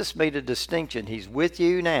 Jesus made a distinction. He's with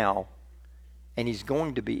you now, and he's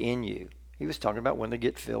going to be in you. He was talking about when they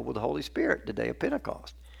get filled with the Holy Spirit, the day of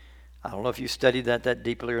Pentecost. I don't know if you studied that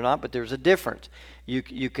deeply or not, but there's a difference. You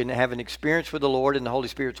can have an experience with the Lord, and the Holy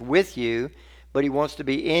Spirit's with you, but he wants to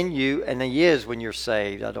be in you, and he is when you're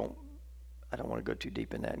saved. I don't want to go too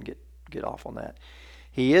deep in that and get off on that.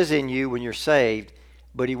 He is in you when you're saved,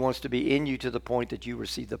 but he wants to be in you to the point that you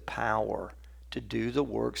receive the power to do the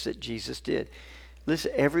works that Jesus did.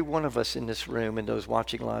 Listen, every one of us in this room and those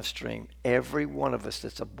watching live stream, every one of us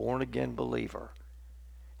that's a born-again believer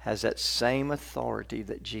has that same authority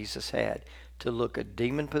that Jesus had to look a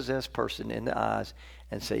demon-possessed person in the eyes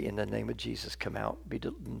and say, in the name of Jesus, come out,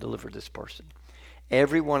 deliver this person.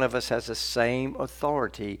 Every one of us has the same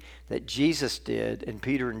authority that Jesus did and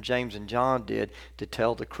Peter and James and John did to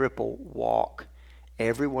tell the cripple, walk.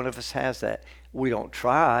 Every one of us has that. We don't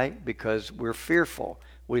try because we're fearful.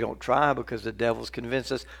 We don't try because the devil's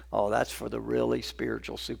convinced us, oh, that's for the really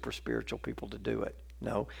spiritual, super spiritual people to do it.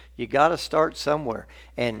 No, you got to start somewhere.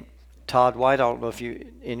 And Todd White, I don't know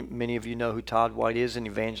if many of you know who Todd White is, an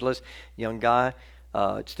evangelist, young guy,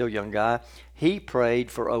 still young guy. He prayed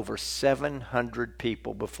for over 700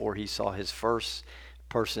 people before he saw his first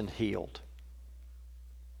person healed.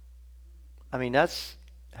 I mean,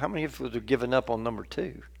 how many of us have given up on number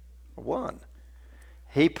 2 or 1?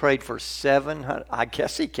 He prayed for 700. I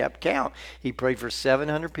guess he kept count. He prayed for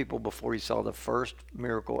 700 people before he saw the first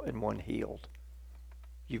miracle and one healed.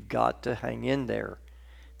 You've got to hang in there.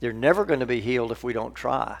 They're never going to be healed if we don't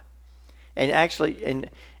try. And actually,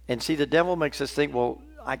 and see, the devil makes us think, well,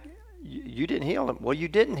 you didn't heal them. Well, you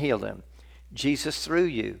didn't heal them. Jesus through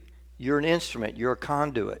you. You're an instrument. You're a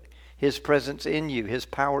conduit. His presence in you, his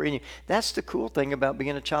power in you. That's the cool thing about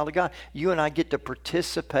being a child of God. You and I get to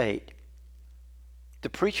participate. The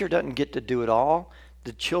preacher doesn't get to do it all.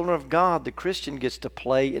 The children of God, the Christian, gets to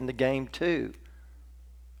play in the game too.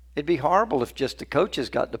 It'd be horrible if just the coaches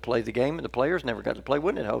got to play the game and the players never got to play,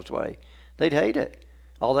 wouldn't it, Josue? They'd hate it.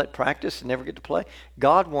 all that practice and never get to play.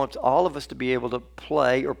 God wants all of us to be able to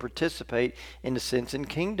play or participate in a sense in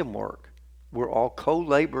kingdom work. We're all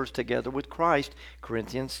co-laborers together with Christ,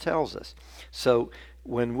 Corinthians tells us. So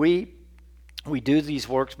when we do these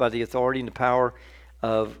works by the authority and the power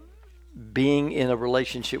of being in a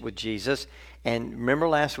relationship with Jesus. And remember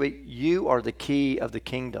last week, you are the key of the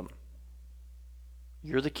kingdom.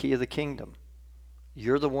 You're the key of the kingdom.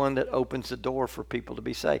 You're the one that opens the door for people to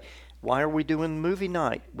be saved. Why are we doing movie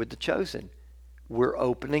night with the chosen? We're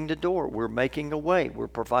opening the door. We're making a way. We're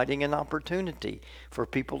providing an opportunity for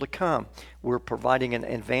people to come. We're providing an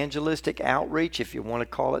evangelistic outreach, if you want to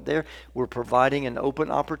call it there. We're providing an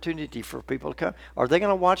open opportunity for people to come. Are they going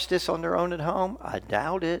to watch this on their own at home? I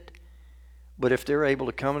doubt it. But if they're able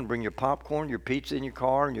to come and bring your popcorn, your pizza in your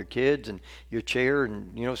car, and your kids, and your chair,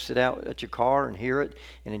 and sit out at your car and hear it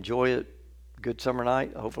and enjoy a good summer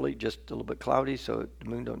night, hopefully just a little bit cloudy so the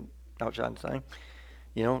moon don't outshine the thing.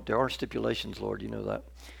 There are stipulations, Lord, you know that.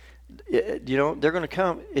 They're going to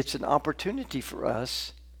come. It's an opportunity for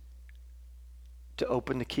us to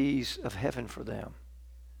open the keys of heaven for them.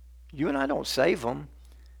 You and I don't save them,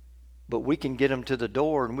 but we can get them to the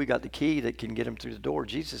door, and we got the key that can get them through the door.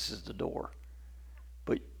 Jesus is the door.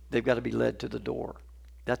 But they've got to be led to the door.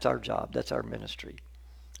 That's our job. That's our ministry.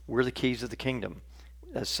 We're the keys of the kingdom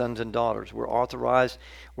as sons and daughters. We're authorized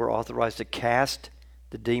to cast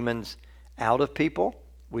the demons out of people.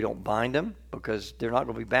 We don't bind them because they're not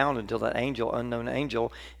going to be bound until that unknown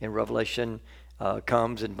angel in Revelation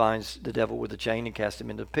comes and binds the devil with a chain and casts him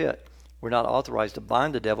into the pit. We're not authorized to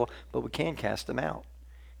bind the devil, but we can cast them out.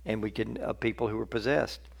 And we can, people who are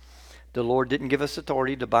possessed. The Lord didn't give us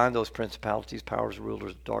authority to bind those principalities, powers,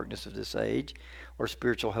 rulers of darkness of this age, or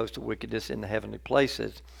spiritual hosts of wickedness in the heavenly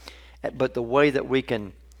places. But the way that we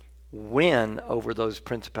can win over those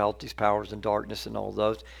principalities, powers, and darkness and all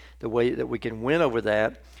those, the way that we can win over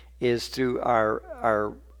that is through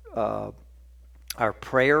our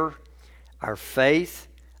prayer, our faith,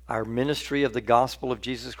 our ministry of the gospel of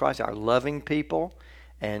Jesus Christ, our loving people,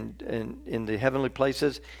 and in the heavenly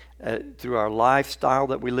places, through our lifestyle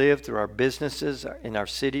that we live, through our businesses, in our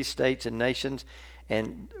cities, states, and nations.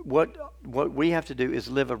 And what we have to do is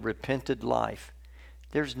live a repented life.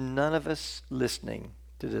 There's none of us listening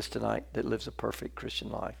to this tonight that lives a perfect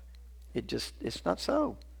Christian life. It's not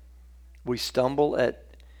so. We stumble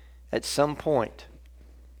at some point.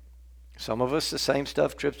 Some of us, the same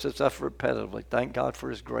stuff trips us up repetitively. Thank God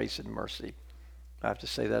for his grace and mercy. I have to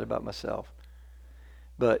say that about myself.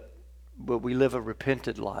 But we live a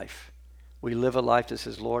repented life. We live a life that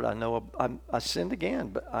says, Lord, I know I sinned again,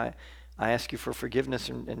 but I ask you for forgiveness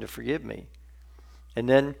and to forgive me. And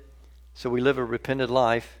then, so we live a repented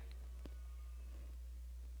life.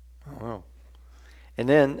 Oh. And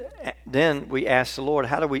then we ask the Lord,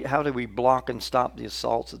 how do we block and stop the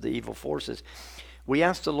assaults of the evil forces? We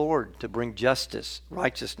ask the Lord to bring justice,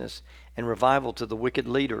 righteousness, and revival to the wicked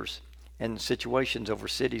leaders and situations over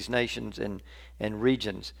cities, nations, and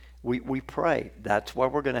regions. We pray. That's why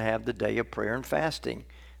we're going to have the day of prayer and fasting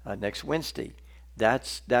next Wednesday.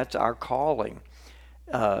 That's our calling.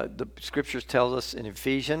 The scriptures tell us in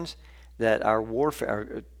Ephesians that our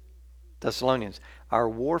warfare, Thessalonians, our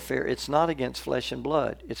warfare, it's not against flesh and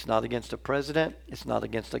blood. It's not against a president. It's not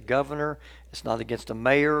against a governor. It's not against a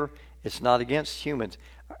mayor. It's not against humans.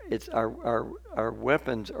 It's our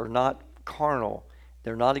weapons are not carnal.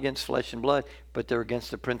 They're not against flesh and blood, but they're against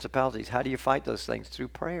the principalities. How do you fight those things? Through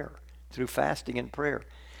prayer, through fasting and prayer,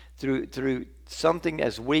 through something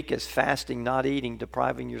as weak as fasting, not eating,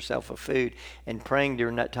 depriving yourself of food, and praying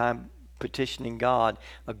during that time, petitioning God,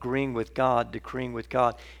 agreeing with God, decreeing with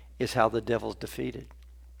God, is how the devil's defeated.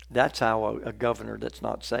 That's how a governor that's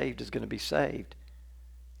not saved is going to be saved,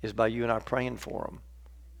 is by you and I praying for them.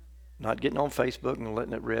 Not getting on Facebook and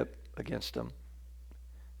letting it rip against them.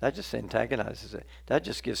 That just antagonizes it. That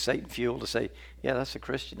just gives Satan fuel to say, yeah, that's a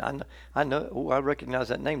Christian. I know. Oh, I recognize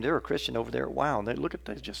that name. They're a Christian over there. Wow. And look at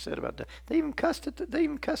what they just said about that. They even cussed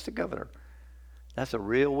the governor. That's a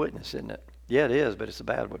real witness, isn't it? Yeah, it is, but it's a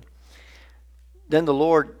bad one. Then the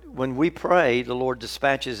Lord, when we pray, the Lord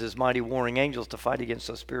dispatches his mighty warring angels to fight against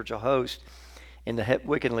those spiritual hosts in the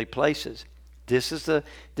wickedly places. This is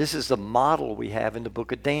the model we have in the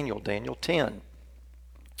book of Daniel, Daniel 10.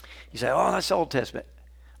 You say, oh, that's Old Testament.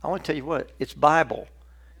 I want to tell you what, it's Bible.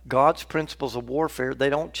 God's principles of warfare, they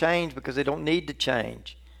don't change because they don't need to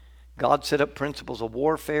change. God set up principles of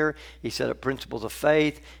warfare. He set up principles of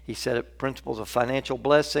faith. He set up principles of financial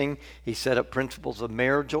blessing. He set up principles of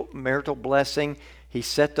marital blessing. He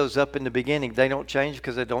set those up in the beginning. They don't change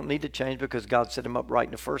because they don't need to change because God set them up right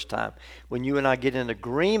in the first time. When you and I get in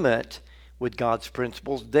agreement with God's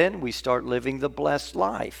principles, then we start living the blessed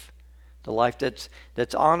life. The life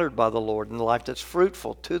that's honored by the Lord, and the life that's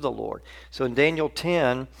fruitful to the Lord. So in Daniel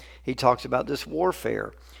 10, he talks about this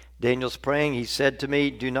warfare. Daniel's praying. He said to me,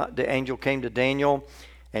 the angel came to Daniel.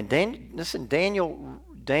 And Daniel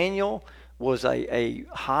was a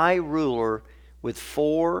high ruler with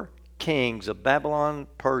 4 kings of Babylon,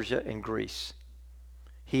 Persia, and Greece.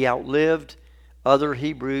 He outlived other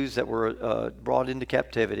Hebrews that were brought into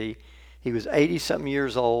captivity. He was 80-something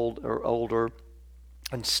years old or older,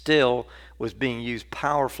 and still was being used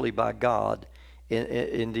powerfully by God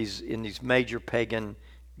in these major pagan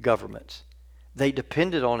governments. They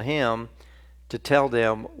depended on him to tell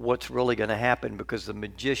them what's really going to happen, because the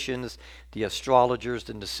magicians, the astrologers,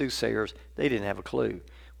 and the soothsayers, they didn't have a clue.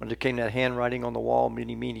 When there came that handwriting on the wall,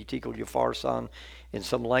 mene, mene, tekel, upharsin, in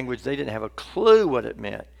some language, they didn't have a clue what it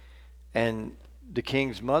meant. And the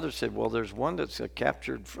king's mother said, well, there's one that's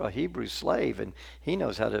captured a Hebrew slave, and he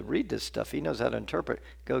knows how to read this stuff. He knows how to interpret.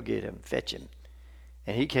 Go get him. Fetch him.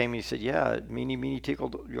 And he came and he said, yeah, mene, mene, tekel,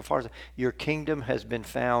 upharsin. Your kingdom has been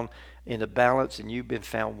found in a balance, and you've been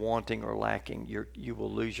found wanting or lacking. You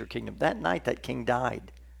will lose your kingdom. That night, that king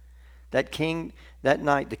died. That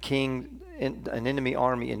night, the king, an enemy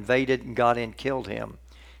army invaded and got in, killed him.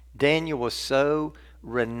 Daniel was so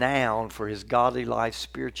renowned for his godly life,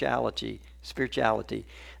 spirituality,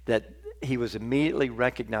 that he was immediately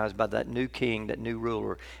recognized by that new king, that new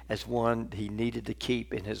ruler, as one he needed to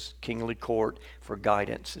keep in his kingly court for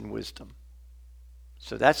guidance and wisdom.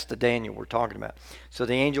 So that's the Daniel we're talking about. So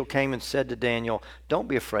the angel came and said to Daniel, don't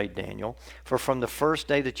be afraid, Daniel, for from the first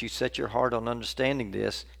day that you set your heart on understanding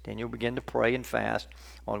this, Daniel began to pray and fast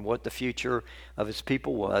on what the future of his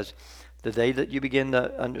people was. The day that you begin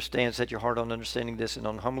to understand, set your heart on understanding this and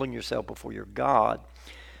on humbling yourself before your God,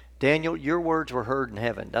 Daniel, your words were heard in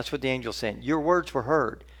heaven. That's what the angel's saying. Your words were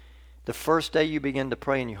heard. The first day you began to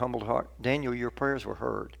pray in your humbled heart, Daniel, your prayers were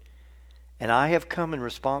heard. And I have come in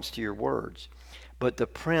response to your words. But the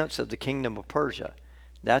prince of the kingdom of Persia,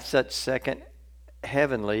 that's that second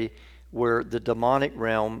heavenly, where the demonic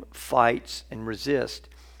realm fights and resists.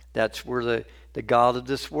 That's where the god of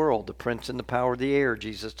this world, the prince and the power of the air,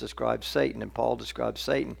 Jesus describes Satan, and Paul describes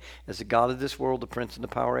Satan as the god of this world, the prince and the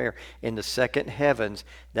power of air. In the second heavens,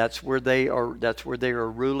 that's where they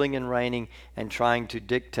are ruling and reigning and trying to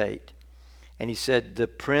dictate. And he said, the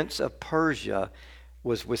prince of Persia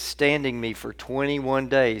was withstanding me for 21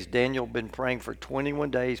 days. Daniel had been praying for 21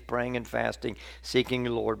 days, praying and fasting, seeking the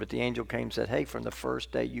Lord. But the angel came and said, hey, from the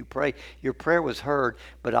first day you pray, your prayer was heard,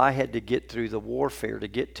 but I had to get through the warfare to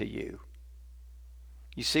get to you.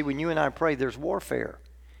 You see, when you and I pray, there's warfare.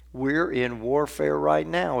 We're in warfare right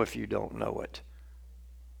now if you don't know it.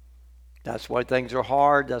 That's why things are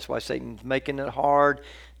hard. That's why Satan's making it hard.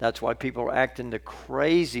 That's why people are acting the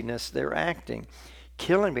craziness they're acting.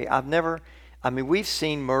 Killing me. We've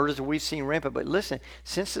seen murders, we've seen rampant, but listen,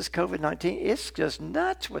 since this COVID-19, it's just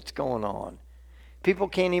nuts what's going on. People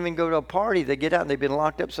can't even go to a party. They get out and they've been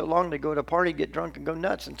locked up so long, they go to a party, get drunk, and go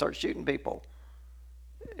nuts and start shooting people.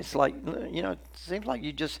 It's like, it seems like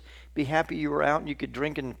you just be happy you were out and you could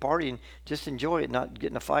drink and party and just enjoy it, not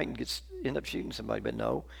get in a fight and end up shooting somebody. But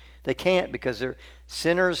no, they can't, because they're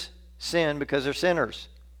sinners sin because they're sinners.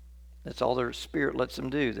 That's all their spirit lets them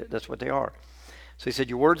do. That's what they are. So he said,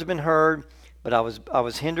 your words have been heard, but I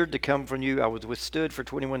was hindered to come from you. I was withstood for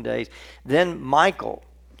 21 days. Then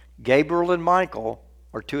Gabriel and Michael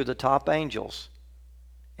are 2 of the top angels.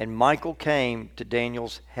 And Michael came to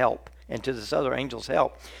Daniel's help and to this other angel's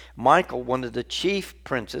help. Michael, one of the chief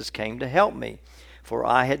princes, came to help me, for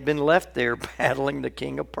I had been left there battling the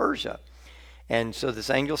king of Persia. And so this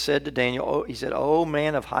angel said to Daniel, he said, oh,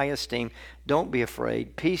 man of high esteem, don't be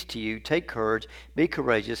afraid. Peace to you. Take courage. Be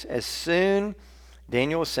courageous.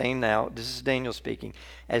 Daniel was saying now, this is Daniel speaking,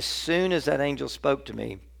 as soon as that angel spoke to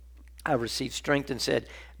me, I received strength and said,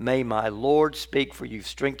 may my Lord speak, for you've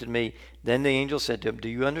strengthened me. Then the angel said to him, do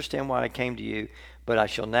you understand why I came to you? But I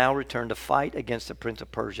shall now return to fight against the prince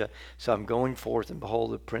of Persia. So I'm going forth, and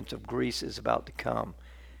behold, the prince of Greece is about to come.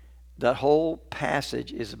 That whole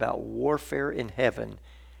passage is about warfare in heaven,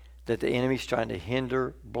 that the enemy's trying to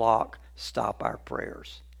hinder, block, stop our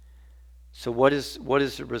prayers. So what is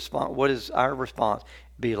the response? What is our response?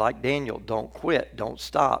 Be like Daniel. Don't quit. Don't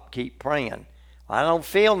stop. Keep praying. I don't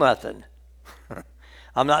feel nothing.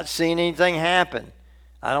 I'm not seeing anything happen.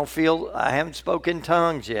 I haven't spoken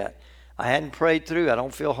tongues yet. I hadn't prayed through. I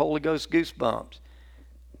don't feel Holy Ghost goosebumps.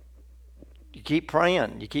 You keep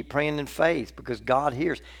praying. You keep praying in faith, because God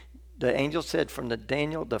hears. The angel said from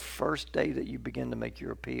Daniel, the first day that you begin to make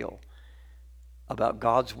your appeal about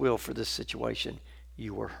God's will for this situation,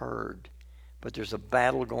 you were heard. but there's a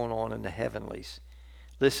battle going on in the heavenlies.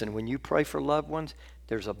 Listen, when you pray for loved ones,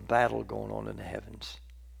 there's a battle going on in the heavens.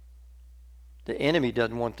 The enemy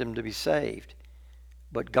doesn't want them to be saved.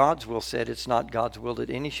 But God's will said it's not God's will that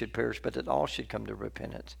any should perish, but that all should come to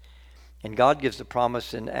repentance. And God gives the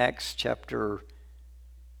promise in Acts chapter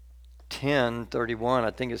 10:31,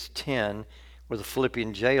 I think it's 10, where the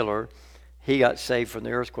Philippian jailer, he got saved from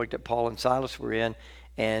the earthquake that Paul and Silas were in.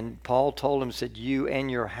 And Paul told him, said, you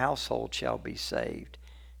and your household shall be saved.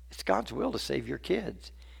 It's God's will to save your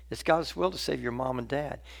kids. It's God's will to save your mom and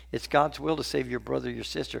dad. It's God's will to save your brother, your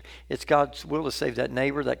sister. It's God's will to save that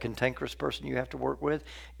neighbor, that cantankerous person you have to work with.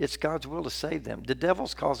 It's God's will to save them. The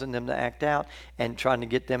devil's causing them to act out and trying to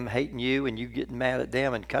get them hating you and you getting mad at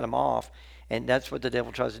them and cut them off. And that's what the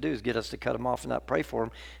devil tries to do, is get us to cut them off and not pray for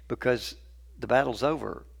them, because the battle's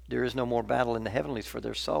over. There is no more battle in the heavenlies for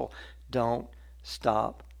their soul. Don't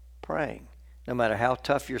stop praying. No matter how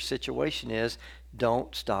tough your situation is,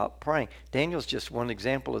 don't stop praying. Daniel's just one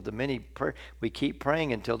example of the many prayer. We keep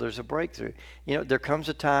praying until there's a breakthrough. You know, there comes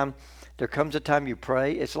a time you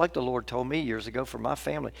pray. It's like the Lord told me years ago for my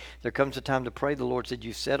family. There comes a time to pray. The Lord said,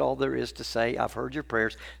 you've said all there is to say. I've heard your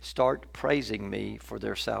prayers. Start praising me for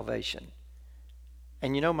their salvation.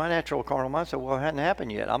 And you know, my natural carnal mind said, well, it hadn't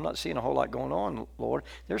happened yet. I'm not seeing a whole lot going on, Lord.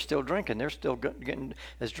 They're still drinking. They're still getting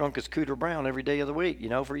as drunk as Cooter Brown every day of the week,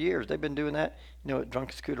 for years. They've been doing that. You know what drunk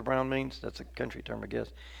as Cooter Brown means? That's a country term, I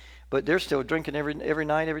guess. But they're still drinking every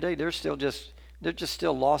night, every day. They're just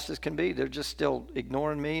still lost as can be. They're just still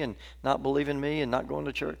ignoring me and not believing me and not going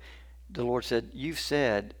to church. The Lord said, you've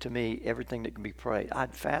said to me everything that can be prayed.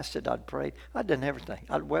 I'd fasted, I'd prayed, I'd done everything.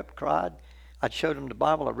 I'd wept, cried. I showed them the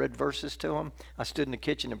Bible. I read verses to them. I stood in the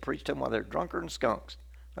kitchen and preached to them while they're drunkards and skunks.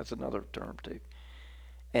 That's another term too.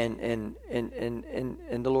 And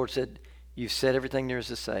the Lord said, you've said everything there is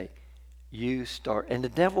to say. You start. And the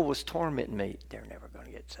devil was tormenting me. They're never going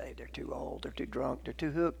to get saved. They're too old. They're too drunk. They're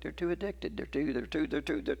too hooked. They're too addicted. They're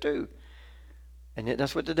too. And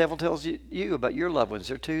that's what the devil tells you about your loved ones.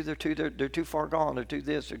 They're too far gone. They're too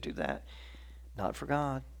this. They're too that. Not for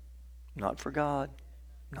God. Not for God.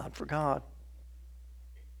 Not for God.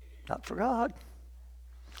 Not for God.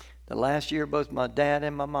 The last year, both my dad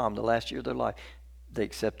and my mom, the last year of their life, they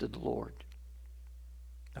accepted the Lord.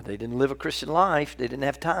 Now, they didn't live a Christian life. They didn't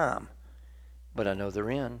have time. But I know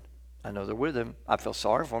they're in. I know they're with him. I feel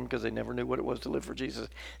sorry for them because they never knew what it was to live for Jesus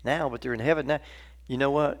now, but they're in heaven now. You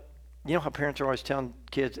know what? You know how parents are always telling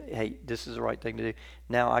kids, hey, this is the right thing to do.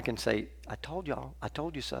 Now I can say, I told y'all. I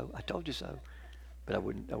told you so. I told you so. But I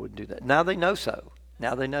wouldn't do that. Now they know so.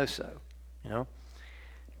 Now they know so.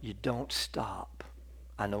 You don't stop.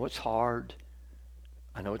 I know it's hard.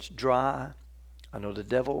 I know it's dry. I know the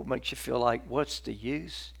devil makes you feel like, what's the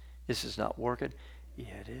use? This is not working.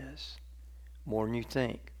 Yeah, it is. More than you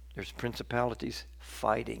think. There's principalities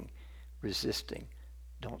fighting, resisting.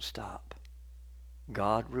 Don't stop.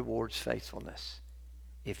 God rewards faithfulness.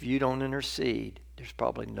 If you don't intercede, there's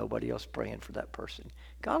probably nobody else praying for that person.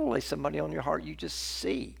 God will lay somebody on your heart you just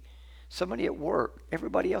see. Somebody at work.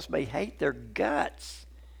 Everybody else may hate their guts.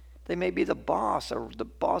 They may be the boss or the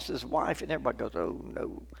boss's wife, and everybody goes, oh,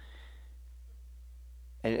 no.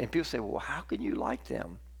 And people say, well, how can you like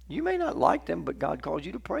them? You may not like them, but God calls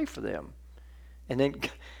you to pray for them. And then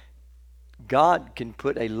God can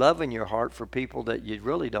put a love in your heart for people that you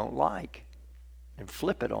really don't like and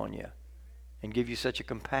flip it on you and give you such a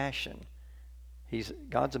compassion.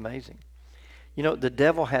 God's amazing. The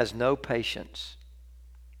devil has no patience.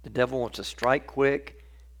 The devil wants to strike quick,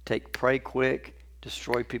 take prey quick,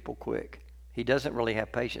 destroy people quick. He doesn't really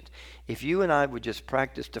have patience. If you and I would just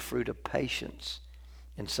practice the fruit of patience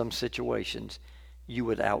in some situations, you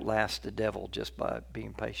would outlast the devil just by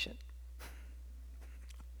being patient.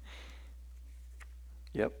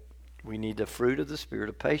 Yep. We need the fruit of the spirit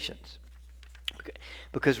of patience. Okay.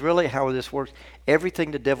 Because really how this works,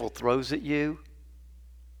 everything the devil throws at you,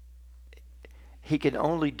 he can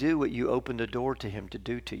only do what you open the door to him to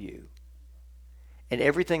do to you. And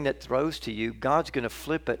everything that throws to you, God's going to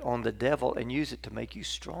flip it on the devil and use it to make you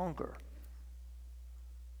stronger.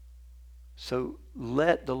 So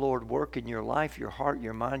let the Lord work in your life, your heart,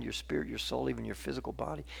 your mind, your spirit, your soul, even your physical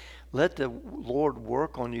body. Let the Lord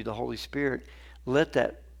work on you, the Holy Spirit. Let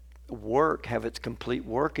that work have its complete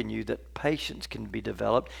work in you, that patience can be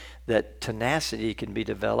developed, that tenacity can be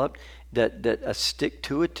developed, that a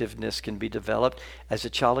stick-to-itiveness can be developed as a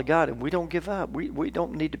child of God. And we don't give up. We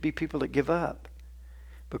don't need to be people that give up.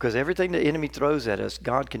 Because everything the enemy throws at us,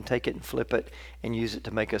 God can take it and flip it and use it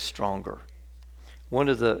to make us stronger. One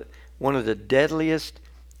of the deadliest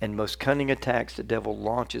and most cunning attacks the devil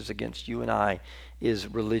launches against you and I is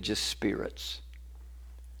religious spirits.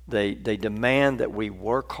 They demand that we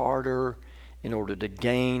work harder in order to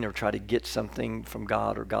gain or try to get something from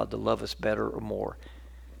God or God to love us better or more.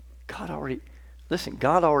 God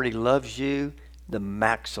already loves you the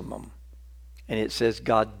maximum. And it says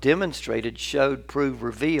God demonstrated, showed, proved,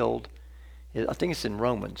 revealed. I think it's in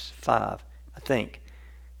Romans 5. I think.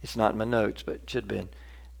 It's not in my notes, but it should have been.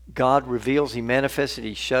 God reveals, He manifested,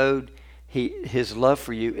 He showed His love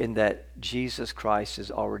for you in that Jesus Christ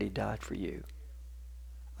has already died for you.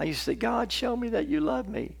 I used to say, God, show me that you love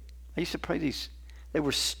me. I used to pray these. They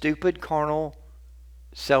were stupid, carnal,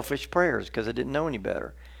 selfish prayers because I didn't know any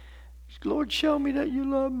better. Lord, show me that you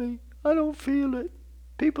love me. I don't feel it.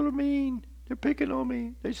 People are mean. They're picking on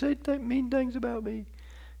me. They say mean things about me.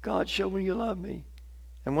 God, show me you love me.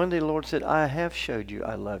 And one day the Lord said, I have showed you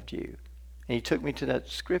I loved you. And He took me to that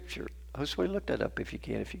scripture. Josue, look that up if you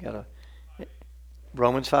can, if you got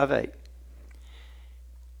Romans 5:8.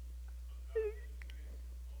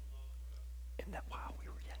 Isn't that while we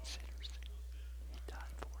were yet sinners, He died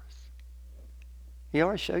for us. He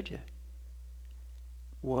already showed you.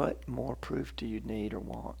 What more proof do you need or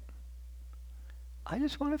want? I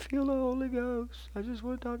just want to feel the Holy Ghost. I just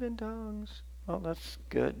want to talk in tongues. Well, that's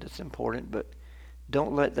good. That's important, but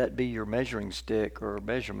don't let that be your measuring stick or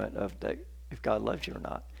measurement of that if God loves you or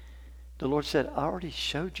not. The Lord said, I already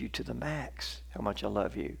showed you to the max how much I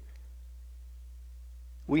love you.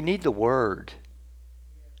 We need the Word.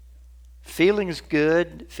 Feeling's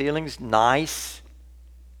good. Feeling's nice.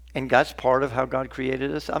 And that's part of how God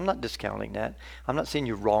created us. I'm not discounting that. I'm not saying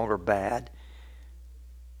you're wrong or bad.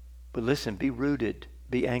 But listen, be rooted,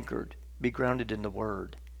 be anchored, be grounded in the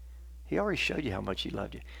Word. He already showed you how much He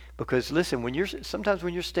loved you. Because listen, sometimes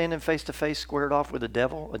when you're standing face to face, squared off with a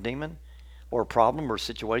devil, a demon, or a problem or a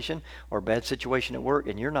situation, or a bad situation at work,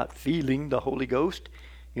 and you're not feeling the Holy Ghost,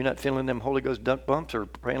 you're not feeling them Holy Ghost duck bumps or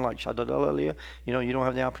praying like shadadalalia, you don't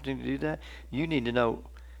have the opportunity to do that. You need to know,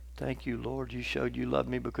 thank you, Lord, you showed you loved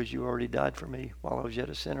me because you already died for me while I was yet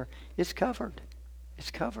a sinner. It's covered.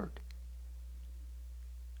 It's covered.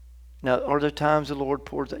 Now, are there times the Lord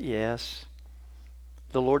pours out? Yes.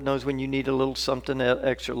 The Lord knows when you need a little something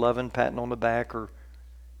extra loving, patting on the back, or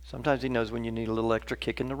sometimes He knows when you need a little extra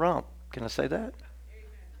kick in the rump. Can I say that?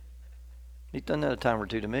 He's done that a time or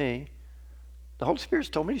two to me. The Holy Spirit's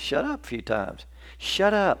told me to shut up a few times.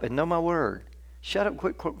 Shut up and know my word. Shut up,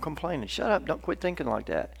 quit complaining. Shut up, don't quit thinking like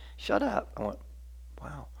that. Shut up. I went,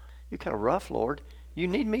 wow, you're kind of rough, Lord. You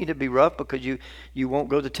need me to be rough because you won't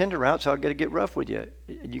go the tender route, so I've got to get rough with you.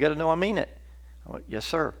 You got to know I mean it. I went, yes,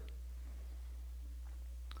 sir.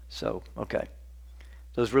 So, okay.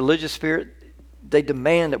 Those religious spirit, they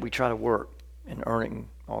demand that we try to work and earning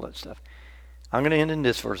all that stuff. I'm going to end in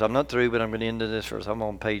this verse. I'm not through, but I'm going to end in this verse. I'm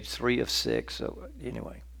on page 3 of 6. So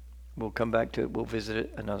anyway, we'll come back to it. We'll visit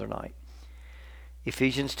it another night.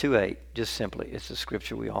 Ephesians 2:8, just simply, it's a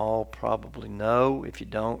scripture we all probably know. If you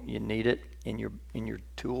don't, you need it in your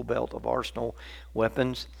tool belt of arsenal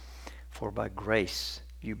weapons. For by grace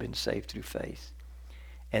you've been saved through faith,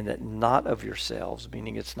 and that not of yourselves,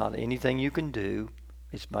 meaning it's not anything you can do.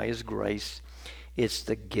 It's by His grace. It's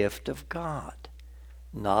the gift of God.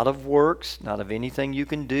 Not of works, not of anything you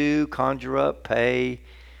can do, conjure up, pay,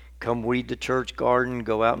 come weed the church garden,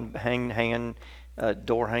 go out and hang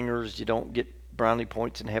door hangers. You don't get brownie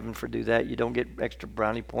points in heaven for do that. You don't get extra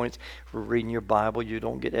brownie points for reading your Bible. You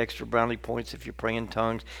don't get extra brownie points if you pray in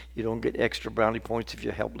tongues. You don't get extra brownie points if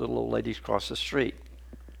you help little old ladies cross the street.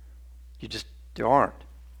 There aren't.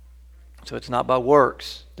 So it's not by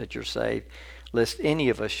works that you're saved, lest any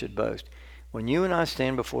of us should boast. When you and I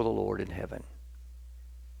stand before the Lord in heaven,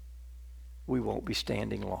 we won't be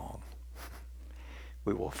standing long.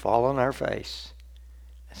 We will fall on our face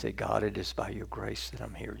and say, God, it is by your grace that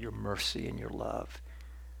I'm here, your mercy and your love.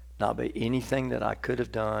 Not by anything that I could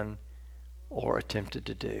have done or attempted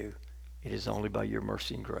to do. It is only by your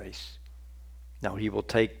mercy and grace. Now, He will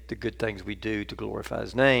take the good things we do to glorify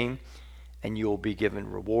His name, and you will be given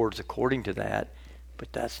rewards according to that,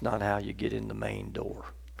 but that's not how you get in the main door.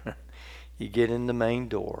 You get in the main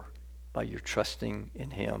door by your trusting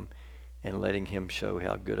in Him and letting Him show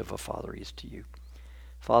how good of a Father He is to you.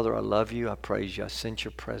 Father, I love you. I praise you. I sense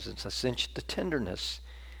your presence. I sense the tenderness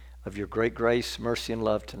of your great grace, mercy, and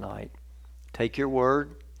love tonight. Take your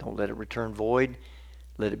word. Don't let it return void.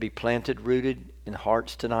 Let it be planted, rooted in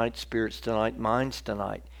hearts tonight, spirits tonight, minds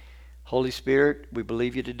tonight. Holy Spirit, we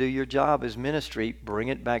believe you to do your job as ministry. Bring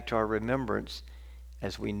it back to our remembrance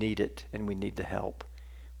as we need it and we need the help.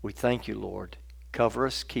 We thank you, Lord. Cover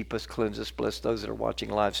us, keep us, cleanse us, bless those that are watching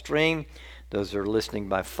live stream, those that are listening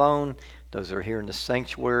by phone, those that are here in the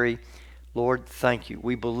sanctuary. Lord, thank you.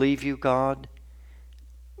 We believe you, God.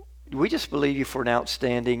 we just believe you for an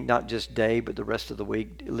outstanding, not just day, but the rest of the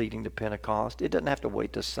week leading to Pentecost. It doesn't have to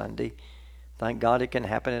wait till Sunday. Thank God it can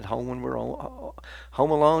happen at home when we're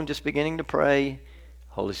home alone, just beginning to pray.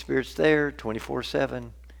 Holy Spirit's there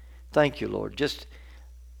 24/7. Thank you, Lord.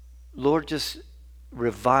 Lord, just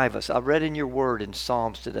revive us. I read in your word in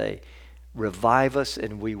Psalms today, revive us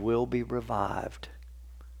and we will be revived.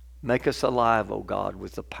 Make us alive, O God,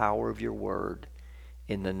 with the power of your word.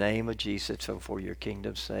 In the name of Jesus and for your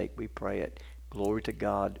kingdom's sake, we pray it. Glory to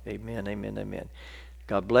God. Amen, amen, amen.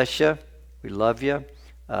 God bless you. We love you.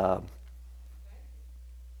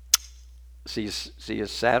 See you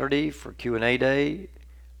Saturday for Q&A day,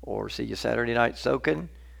 or see you Saturday night soaking,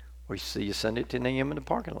 or see you Sunday at 10 a.m. in the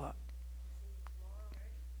parking lot.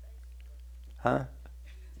 Huh?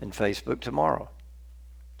 And Facebook tomorrow.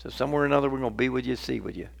 So somewhere or another we're going to be with you,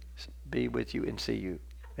 be with you, and see you.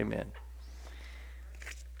 Amen.